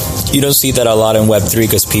that a lot in Web3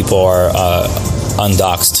 because people are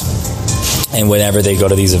undoxed. And whenever they go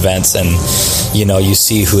to these events and, you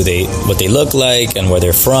see what they look like and where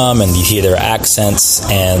they're from, and you hear their accents,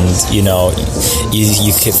 and, you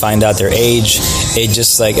can find out their age. It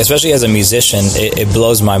just especially as a musician, it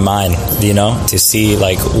blows my mind, to see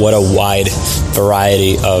what a wide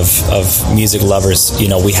variety of music lovers,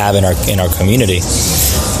 we have in our community.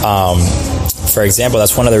 For example,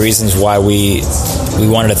 that's one of the reasons why we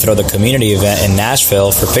wanted to throw the community event in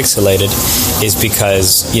Nashville for Pixelated, is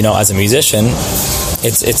because, as a musician,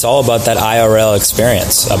 it's all about that IRL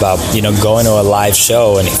experience, about, going to a live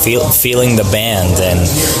show and feeling the band and,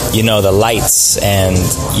 the lights and,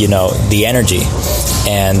 the energy.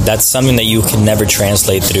 And that's something that you can never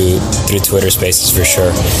translate through Twitter Spaces, for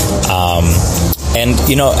sure. And,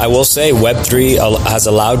 I will say Web3 has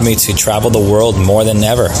allowed me to travel the world more than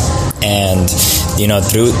ever. And,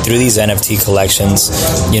 through these NFT collections,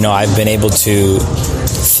 I've been able to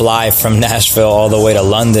fly from Nashville all the way to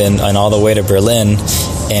London and all the way to Berlin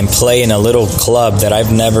and play in a little club that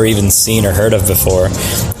I've never even seen or heard of before,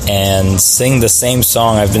 and sing the same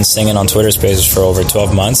song I've been singing on Twitter Spaces for over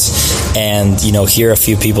 12 months, and hear a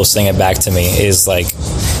few people sing it back to me is like,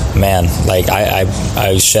 man, like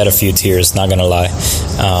I shed a few tears, not gonna lie.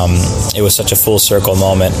 It was such a full circle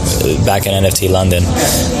moment back in NFT London,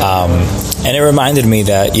 and it reminded me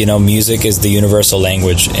that music is the universal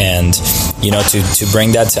language, and to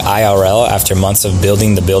bring that to IRL after months of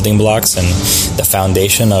building the building blocks and the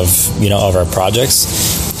foundation of our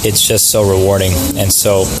projects. It's just so rewarding, and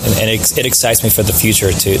it excites me for the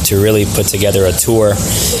future to really put together a tour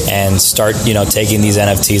and start taking these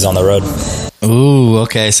NFTs on the road. Ooh,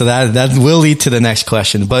 okay. So that will lead to the next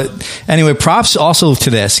question. But anyway, props also to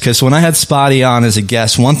this, because when I had Spotty on as a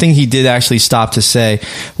guest, one thing he did actually stop to say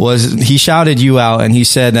was he shouted you out, and he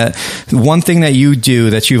said that one thing that you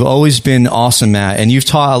do that you've always been awesome at, and you've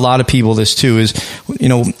taught a lot of people this too, is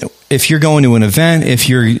if you're going to an event, if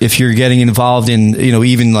you're getting involved in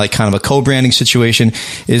even like kind of a co-branding situation,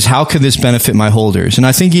 is how could this benefit my holders? And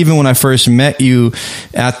I think even when I first met you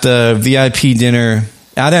at the VIP dinner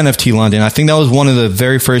at NFT London, I think that was one of the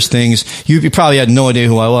very first things. You probably had no idea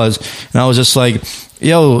who I was, and I was just like,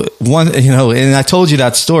 and I told you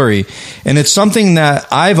that story, and it's something that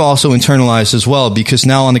I've also internalized as well, because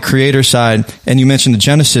now on the creator side, and you mentioned the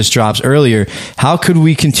Genesis drops earlier, how could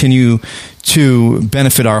we continue to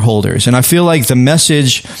benefit our holders? And I feel like the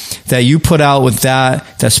message that you put out with that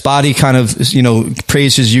Spotty kind of,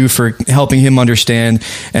 praises you for helping him understand,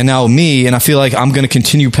 and now me, and I feel like I'm going to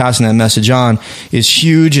continue passing that message on, is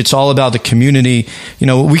huge. It's all about the community.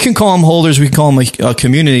 We can call them holders, we can call them a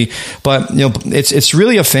community, but it's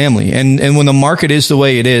really a family. And when the market is the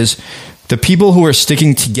way it is, the people who are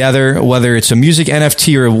sticking together, whether it's a music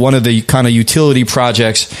NFT or one of the kind of utility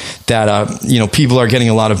projects that people are getting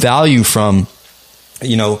a lot of value from,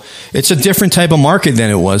 it's a different type of market than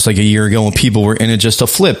it was like a year ago when people were in it just to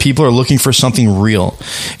flip. People are looking for something real.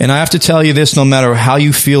 And I have to tell you this, no matter how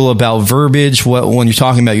you feel about verbiage, when you're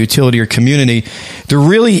talking about utility or community, there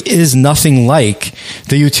really is nothing like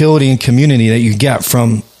the utility and community that you get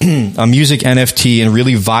from a music NFT and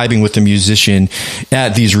really vibing with the musician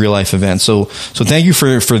at these real life events. So thank you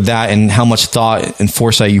for that, and how much thought and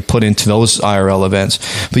foresight you put into those IRL events.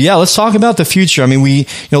 But yeah, let's talk about the future. I mean,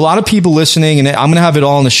 a lot of people listening, and I'm going to have it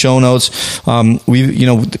all in the show notes.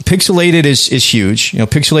 Pixelated is huge.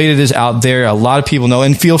 Pixelated is out there. A lot of people know,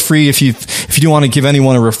 and feel free if you do want to give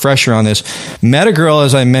anyone a refresher on this. Metagirl,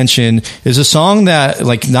 as I mentioned, is a song that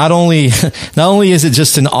not only is it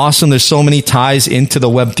just an awesome, there's so many ties into the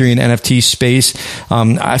Web3 and NFT space.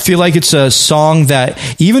 I feel like it's a song that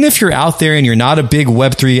even if you're out there and you're not a big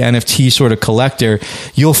Web3 NFT sort of collector,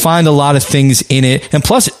 you'll find a lot of things in it. And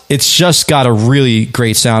plus, it's just got a really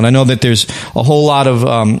great sound. I know that there's a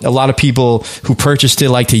lot of people who purchased it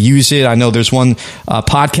like to use it. I know there's one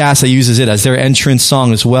podcast that uses it as their entrance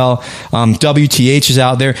song as well. WTH is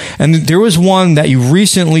out there. And there was one that you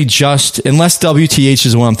recently unless WTH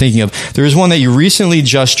is what I'm thinking of, there was one that you recently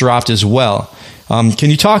just dropped as well. Can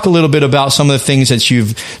you talk a little bit about some of the things that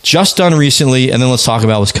you've just done recently, and then let's talk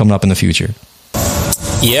about what's coming up in the future?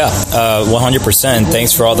 Yeah, 100%.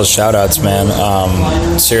 Thanks for all the shout outs,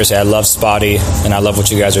 man. Seriously, I love Spotty, and I love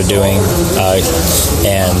what you guys are doing.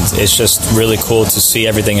 And it's just really cool to see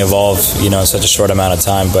everything evolve, in such a short amount of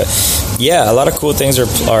time. But yeah, a lot of cool things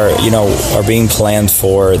are being planned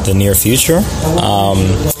for the near future.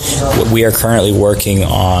 We are currently working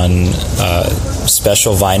on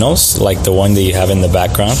special vinyls, like the one that you have in the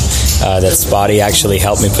background, that Spotty actually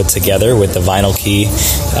helped me put together with the Vinyl Key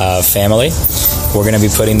family. We're going to be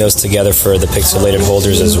putting those together for the Pixelated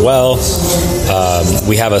holders as well.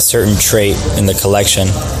 We have a certain trait in the collection,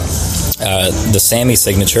 the Sammy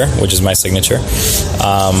signature, which is my signature.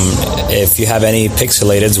 If you have any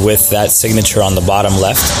Pixelateds with that signature on the bottom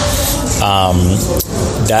left,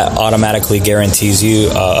 that automatically guarantees you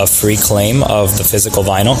a free claim of the physical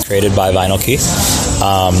vinyl created by Vinyl Key,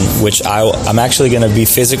 which I'm actually going to be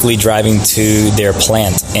physically driving to their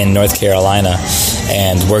plant in North Carolina,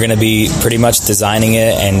 and we're going to be pretty much designing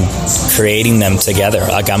it and creating them together.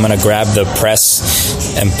 Like, I'm going to grab the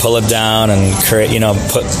press and pull it down and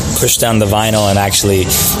push down the vinyl and actually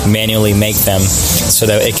manually make them so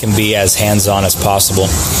that it can be as hands-on as possible.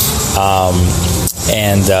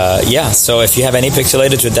 So if you have any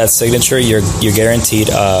Pixelated with that signature, you're guaranteed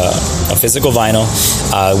a physical vinyl.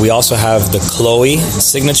 We also have the Chloe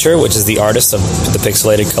signature, which is the artist of the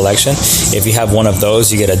Pixelated collection. If you have one of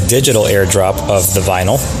those, you get a digital airdrop of the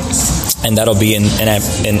vinyl, and that'll be in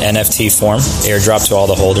NFT form, airdrop to all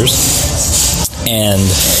the holders. And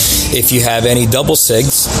if you have any double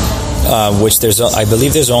sigs, which I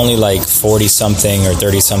believe there's only like 40 something or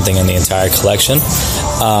 30 something in the entire collection.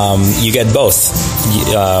 You get both.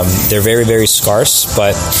 They're very, very scarce,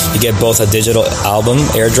 but you get both a digital album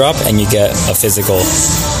airdrop and you get a physical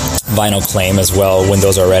vinyl claim as well when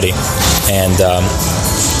those are ready. And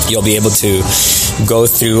you'll be able to go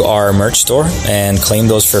through our merch store and claim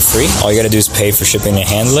those for free. All you got to do is pay for shipping and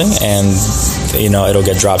handling, and it'll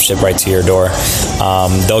get drop shipped right to your door.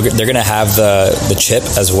 They're going to have the chip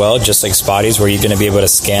as well, just like Spotty's, where you're going to be able to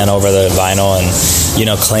scan over the vinyl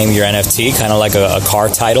and claim your NFT, kind of like a car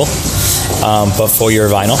title, but for your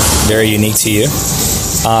vinyl, very unique to you.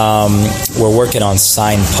 We're working on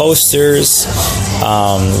signed posters.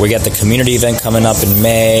 We got the community event coming up in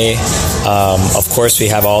May. Of course, we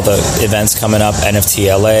have all the events coming up: NFT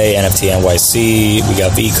LA, NFT NYC. We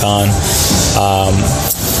got VCon.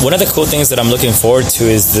 One of the cool things that I'm looking forward to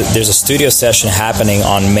is that there's a studio session happening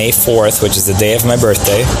on May 4th, which is the day of my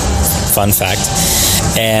birthday. Fun fact.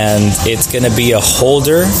 And it's going to be a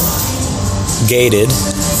holder gated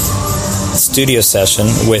studio session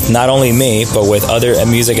with not only me, but with other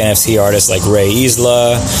music NFT artists like Ray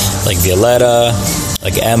Isla, like Violetta,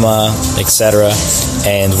 like Emma, etc.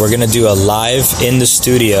 And we're going to do a live in the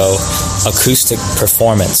studio acoustic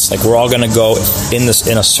performance. Like, we're all going to go in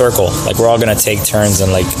a circle. Like, we're all going to take turns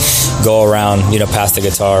and like go around, pass the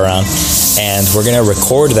guitar around. And we're going to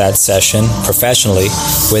record that session professionally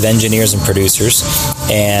with engineers and producers.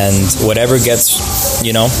 And whatever gets,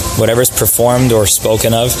 whatever's performed or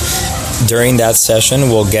spoken of during that session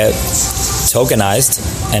will get tokenized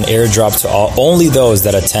and airdropped to only those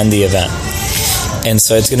that attend the event. And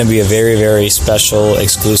so it's going to be a very, very special,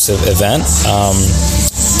 exclusive event,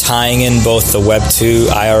 tying in both the Web 2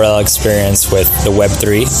 IRL experience with the Web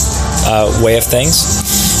 3 way of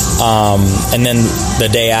things. And then the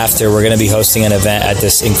day after, we're going to be hosting an event at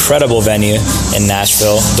this incredible venue in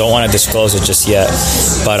Nashville. Don't want to disclose it just yet,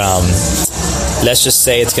 but let's just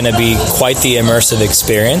say it's going to be quite the immersive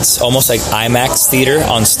experience, almost like IMAX theater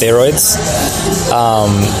on steroids.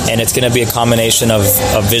 And it's going to be a combination of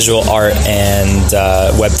visual art and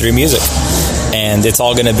Web3 music. And it's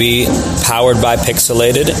all going to be powered by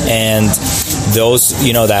PIXELATED, and those,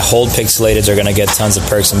 that hold PIXELATED are going to get tons of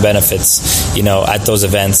perks and benefits, at those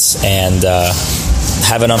events, and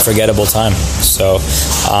have an unforgettable time. So,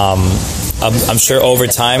 I'm sure over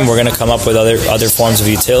time we're going to come up with other forms of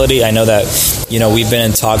utility. I know that, we've been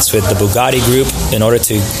in talks with the Bugatti Group in order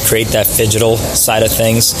to create that digital side of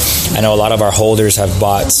things. I know a lot of our holders have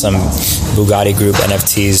bought some Bugatti Group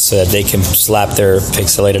NFTs so that they can slap their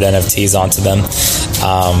PIXELATED NFTs onto them.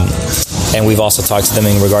 And we've also talked to them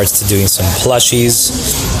in regards to doing some plushies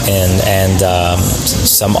and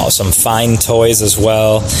some fine toys as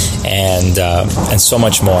well, and so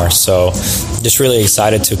much more. So just really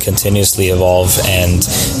excited to continuously evolve, and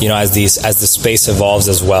as the space evolves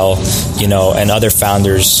as well, and other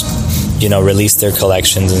founders release their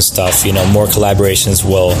collections and stuff, more collaborations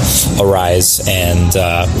will arise, and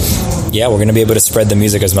we're going to be able to spread the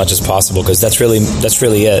music as much as possible, because that's really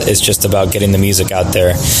it. It's just about getting the music out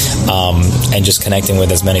there, and just connecting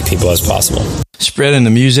with as many people as possible. Spreading the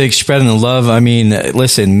music, spreading the love. I mean,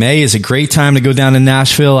 listen, May is a great time to go down to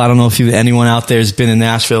Nashville. I don't know if anyone out there has been in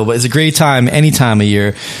Nashville, but it's a great time any time of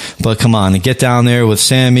year. But come on, and get down there with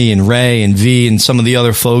Sammy and Ray and V and some of the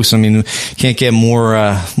other folks. I mean, can't get more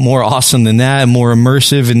awesome than that, more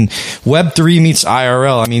immersive. And Web3 meets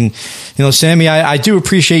IRL. I mean, Sammy, I do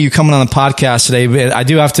appreciate you coming on the podcast today, but I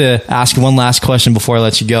do have to ask one last question before I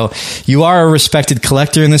let you go. You are a respected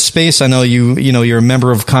collector in this space. I know you're a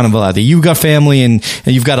member of kind of the Yuga family, and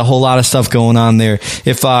you've got a whole lot of stuff going on there.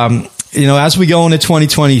 If as we go into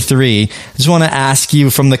 2023, I just want to ask you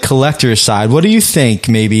from the collector side, what do you think,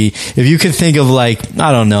 maybe, if you could think of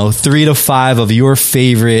 3 to 5 of your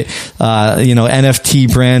favorite,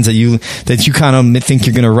 NFT brands that you kind of think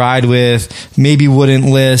you're going to ride with, maybe wouldn't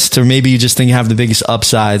list, or maybe you just think you have the biggest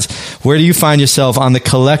upsides. Where do you find yourself on the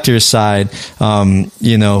collector side? I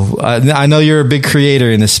know you're a big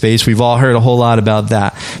creator in this space. We've all heard a whole lot about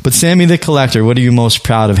that. But Sammy the collector, what are you most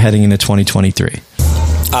proud of heading into 2023?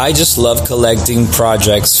 I just love collecting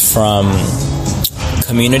projects from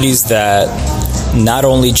communities that not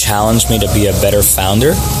only challenge me to be a better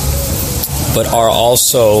founder, but are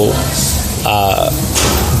also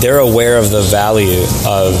they're aware of the value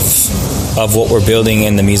of what we're building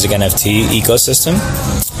in the music NFT ecosystem.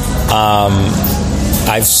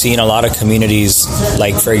 I've seen a lot of communities,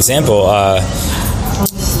 like, for example,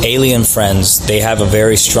 Alien Friends. They have a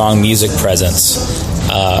very strong music presence.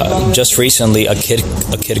 Just recently, a kid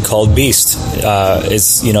called Beast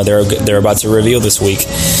they're about to reveal this week.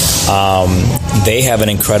 They have an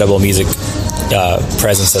incredible music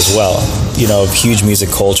presence as well, of huge music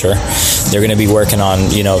culture. They're going to be working on,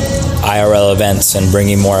 IRL events and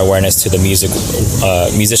bringing more awareness to the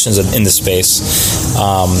musicians in the space.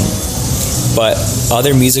 But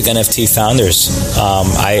other music NFT founders,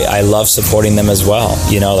 I love supporting them as well.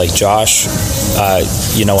 Like Josh, I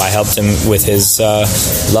helped him with his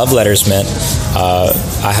Love Letters mint.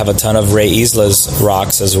 I have a ton of Ray Isla's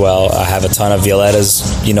rocks as well. I have a ton of Violetta's,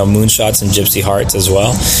 Moonshots and Gypsy Hearts as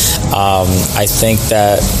well. I think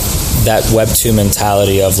that Web2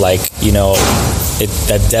 mentality of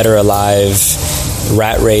that dead or alive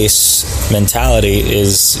rat race mentality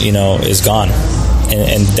is gone.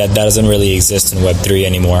 And that doesn't really exist in Web3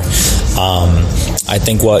 anymore. I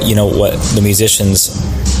think what the musicians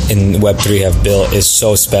in Web3 have built is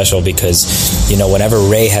so special because, whenever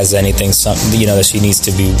Ray has anything, that she needs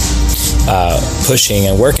to be pushing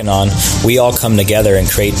and working on, we all come together and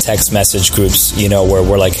create text message groups, where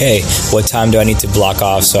we're like, hey, what time do I need to block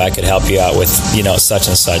off so I could help you out with, such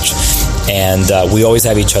and such. And we always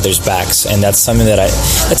have each other's backs, and that's something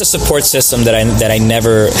that's a support system that I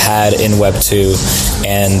never had in Web2,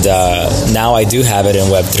 and now I do have it in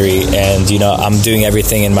Web3, and I'm doing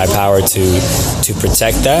everything in my power to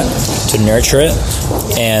protect that, to nurture it,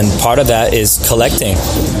 and part of that is collecting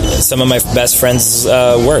some of my best friends'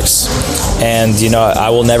 works, and I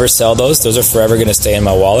will never sell those. Those are forever going to stay in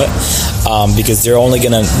my wallet, because they're only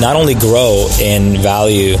going to not only grow in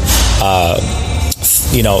value,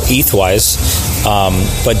 ETH-wise,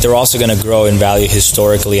 but they're also going to grow in value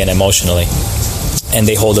historically and emotionally. And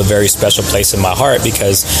they hold a very special place in my heart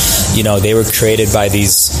because, they were created by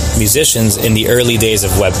these musicians in the early days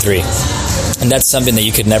of Web3. And that's something that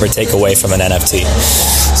you could never take away from an NFT.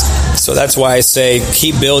 So that's why I say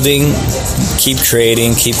keep building, keep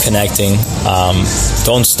creating, keep connecting.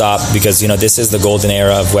 Don't stop because, this is the golden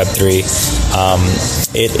era of Web3.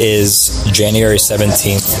 It is January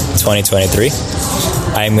 17th, 2023.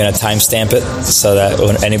 I'm going to timestamp it so that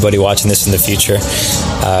when anybody watching this in the future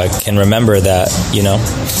can remember that,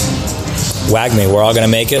 wag me, we're all going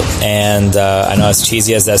to make it. And I know as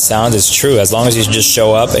cheesy as that sounds, it's true. As long as you just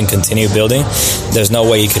show up and continue building, there's no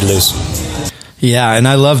way you could lose. Yeah, and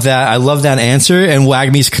I love that. I love that answer. And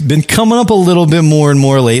WAGME's been coming up a little bit more and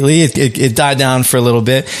more lately. It died down for a little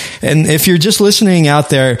bit. And if you're just listening out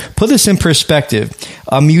there, put this in perspective.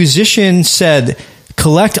 A musician said,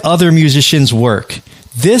 collect other musicians' work.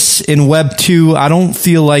 This in Web 2, I don't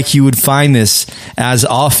feel like you would find this as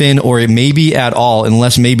often or maybe at all,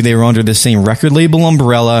 unless maybe they were under the same record label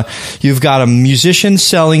umbrella. You've got a musician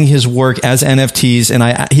selling his work as NFTs,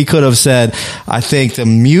 and he could have said, I think the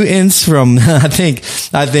Mutants from, I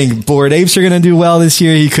think Bored Apes are going to do well this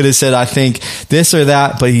year. He could have said, I think this or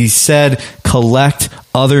that, but he said, collect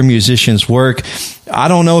other musicians' work. I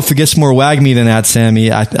don't know if it gets more WAGME than that,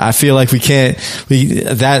 Sammy. I feel like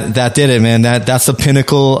that did it, man. That's the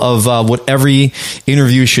pinnacle of what every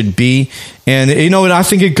interview should be. And I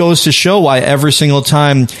think it goes to show why every single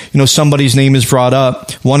time somebody's name is brought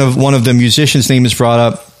up, one of the musicians' name is brought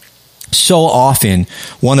up, so often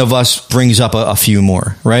one of us brings up a few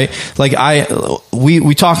more, right? Like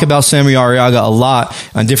we talk about Sammy Arriaga a lot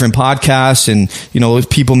on different podcasts and, with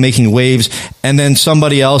people making waves, and then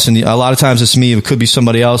somebody else, and a lot of times it's me, it could be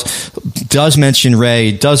somebody else, does mention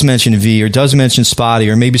Ray, does mention V, or does mention Spotty,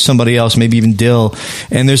 or maybe somebody else, maybe even Dill.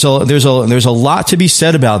 And there's a lot to be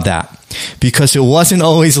said about that, because it wasn't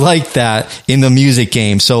always like that in the music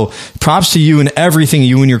game. So props to you and everything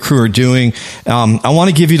you and your crew are doing. I want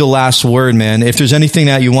to give you the last word, man. If there's anything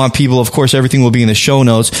that you want people, of course, everything will be in the show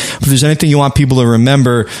notes. If there's anything you want people to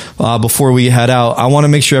remember before we head out, I want to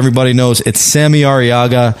make sure everybody knows it's Sammy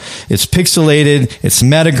Arriaga. It's Pixelated. It's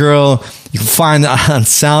Metagirl. You can find that on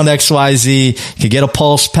Sound XYZ. You can get a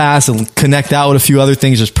Pulse Pass and connect out with a few other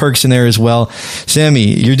things. There's perks in there as well. Sammy,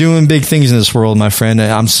 you're doing big things in this world, my friend.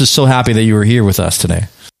 I'm just so happy that you were here with us today.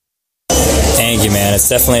 Thank you, man. It's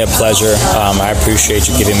definitely a pleasure. I appreciate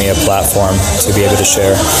you giving me a platform to be able to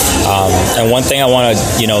share. And one thing I want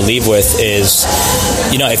to, leave with is,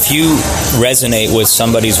 if you resonate with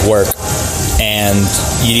somebody's work and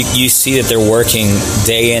you see that they're working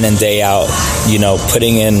day in and day out,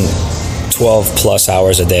 putting in 12 plus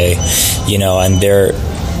hours a day, and they're,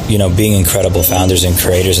 being incredible founders and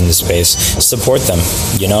creators in the space, support them,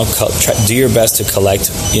 do your best to collect,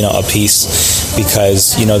 a piece,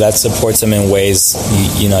 because, that supports them in ways,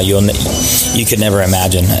 you could never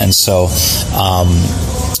imagine. And so,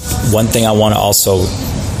 one thing I want to also,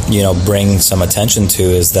 bring some attention to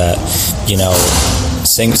is that,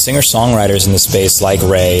 singer-songwriters in the space like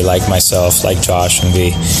Ray, like myself, like Josh and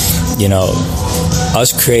V,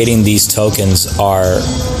 us creating these tokens are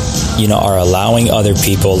are allowing other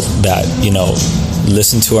people that,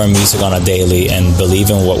 listen to our music on a daily and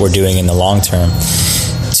believe in what we're doing in the long term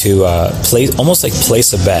to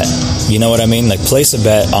place a bet. You know what I mean? Like place a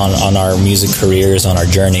bet on our music careers, on our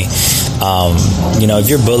journey. If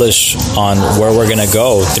you're bullish on where we're going to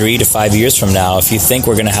go 3 to 5 years from now, if you think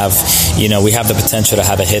we're going to have, we have the potential to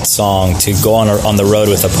have a hit song, to go on the road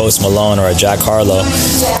with a Post Malone or a Jack Harlow,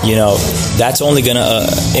 that's only going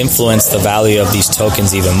to influence the value of these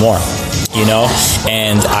tokens even more.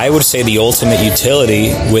 And I would say the ultimate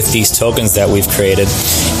utility with these tokens that we've created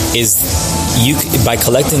is by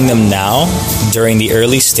collecting them now during the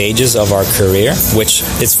early stages of our career, which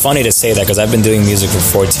it's funny to say that because I've been doing music for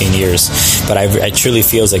 14 years, but I truly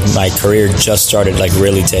feels like my career just started like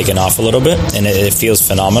really taking off a little bit, and it feels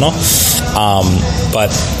phenomenal.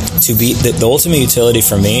 But to be the ultimate utility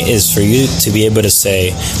for me is for you to be able to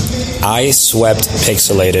say, I swept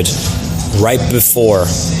Pixelated right before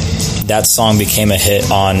that song became a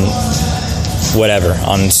hit on whatever,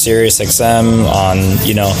 on Sirius XM, on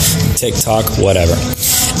TikTok, whatever.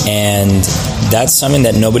 And that's something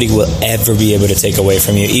that nobody will ever be able to take away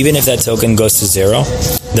from you. Even if that token goes to zero,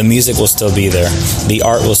 the music will still be there, the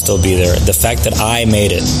art will still be there. The fact that I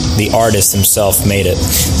made it, the artist himself made it,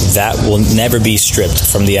 that will never be stripped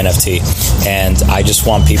from the NFT. And I just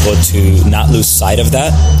want people to not lose sight of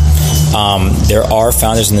that. There are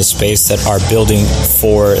founders in this space that are building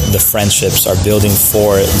for the friendships, are building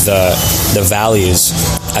for the values,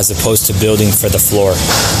 as opposed to building for the floor.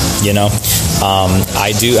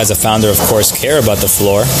 I do, as a founder, of course, care about the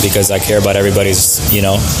floor because I care about everybody's,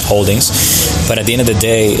 holdings. But at the end of the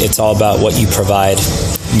day, it's all about what you provide,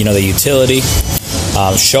 the utility,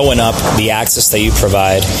 showing up, the access that you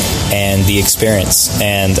provide, and the experience.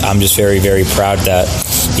 And I'm just very, very proud that,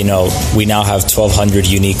 we now have 1,200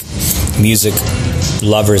 unique music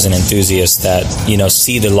lovers and enthusiasts that,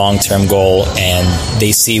 see the long-term goal, and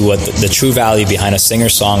they see what the true value behind a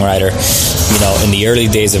singer-songwriter, in the early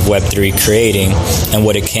days of Web3 creating, and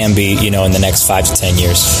what it can be, in the next 5 to 10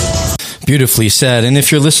 years. Beautifully said. And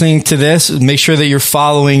if you're listening to this, make sure that you're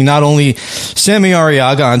following not only Sammy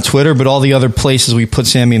Arriaga on Twitter, but all the other places we put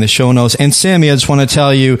Sammy in the show notes. And Sammy, I just want to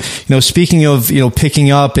tell you, speaking of,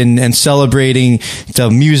 picking up and celebrating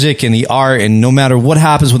the music and the art, and no matter what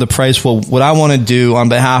happens with the price, what I want to do on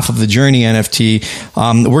behalf of the Journey NFT,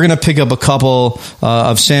 we're going to pick up a couple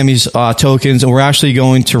of Sammy's tokens, and we're actually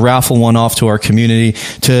going to raffle one off to our community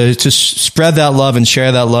to spread that love and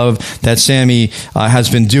share that love that Sammy has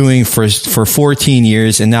been doing for 14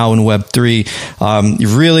 years, and now in Web3,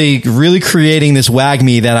 really creating this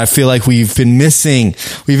WAGMI that I feel like we've been missing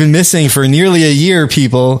for nearly a year,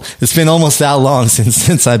 people. It's been almost that long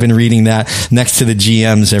since I've been reading that next to the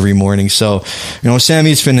GMs every morning. So,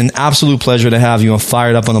 Sammy, it's been an absolute pleasure to have you on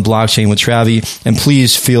Fired Up on the Blockchain with Travi, and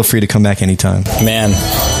please feel free to come back anytime. Man,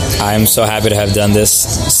 I'm so happy to have done this.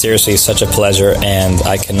 Seriously, such a pleasure, and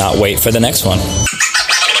I cannot wait for the next one.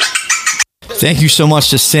 Thank you so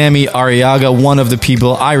much to Sammy Arriaga, one of the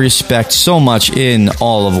people I respect so much in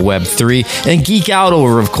all of Web3 and geek out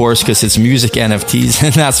over, of course, because it's music NFTs,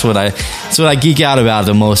 and that's what I geek out about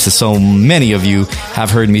the most, as so many of you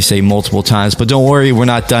have heard me say multiple times. But don't worry, we're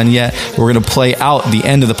not done yet. We're going to play out the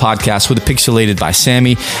end of the podcast with Pixelated by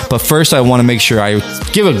Sammy. But first, I want to make sure I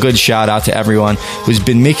give a good shout out to everyone who's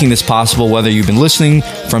been making this possible, whether you've been listening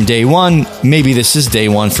from day one, maybe this is day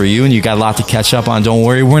one for you and you got a lot to catch up on. Don't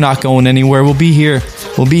worry, we're not going anywhere. We'll be here.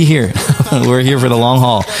 We're here for the long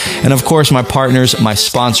haul. And of course, my partners, my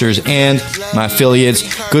sponsors, and my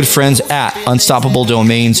affiliates, good friends at Unstoppable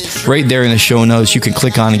Domains. Right there in the show notes, you can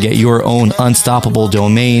click on and get your own Unstoppable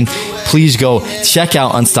domain. Please go check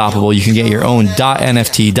out Unstoppable. You can get your own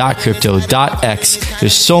 .nft, .crypto, .x.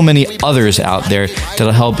 There's so many others out there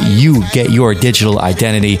that'll help you get your digital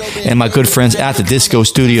identity. And my good friends at the Disco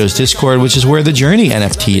Studios Discord, which is where the Journey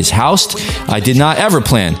NFT is housed. I did not ever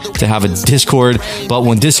plan to have a Discord, but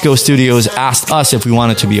when Disco Studios asked us if we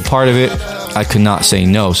wanted to be a part of it, I could not say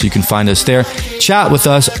no. So you can find us there, chat with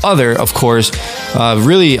us, of course,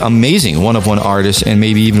 really amazing one-of-one artists, and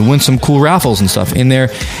maybe even win some cool raffles and stuff in there.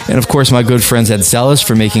 And of course, my good friends at Zealous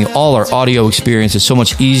for making all our audio experiences so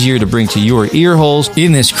much easier to bring to your ear holes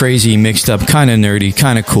in this crazy, mixed up, kind of nerdy,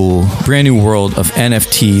 kind of cool, brand new world of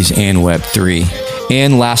NFTs and Web3.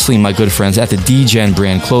 And lastly, my good friends at the DGen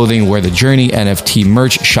brand clothing, where the Journey NFT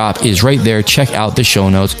merch shop is right there. Check out the show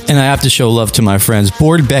notes. And I have to show love to my friends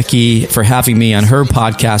Board Becky for having me on her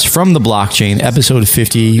podcast From the Blockchain, episode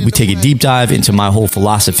 50. We take a deep dive into my whole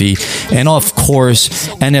philosophy. And of course,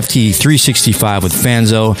 NFT 365 with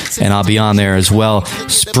Fanzo, and I'll be on there as well,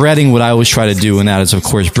 spreading what I always try to do, and that is, of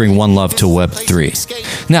course, bring one love to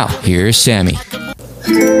Web3. Now, here's Sammy.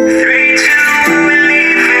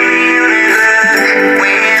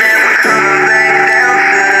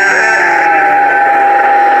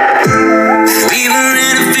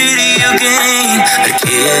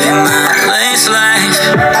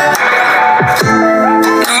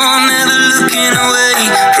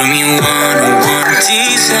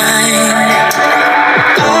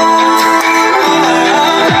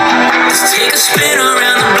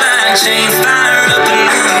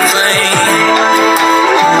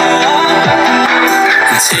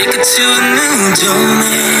 To a new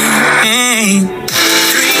domain. 3,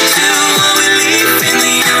 2, 1, we leave in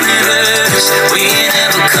the universe. We ain't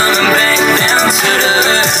ever coming back down to the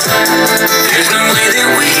earth. There's no way that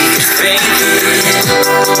we could fake it,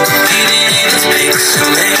 even if it's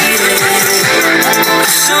pixelated.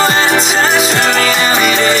 So out of touch with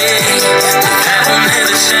reality, that will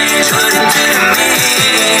never change what it did to me.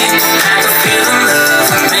 I can feel the love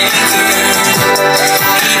we're making,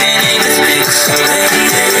 even if it's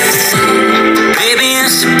pixelated. Baby, I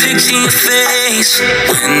still picture your face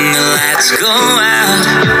when the lights go out.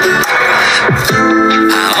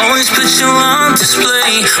 I always put you on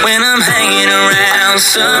display when I'm hanging around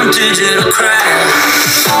some digital crowd.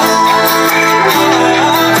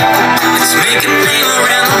 Let's make a name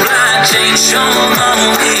around the blockchain, show them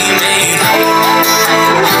all we made.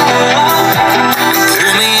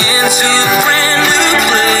 Pull me into your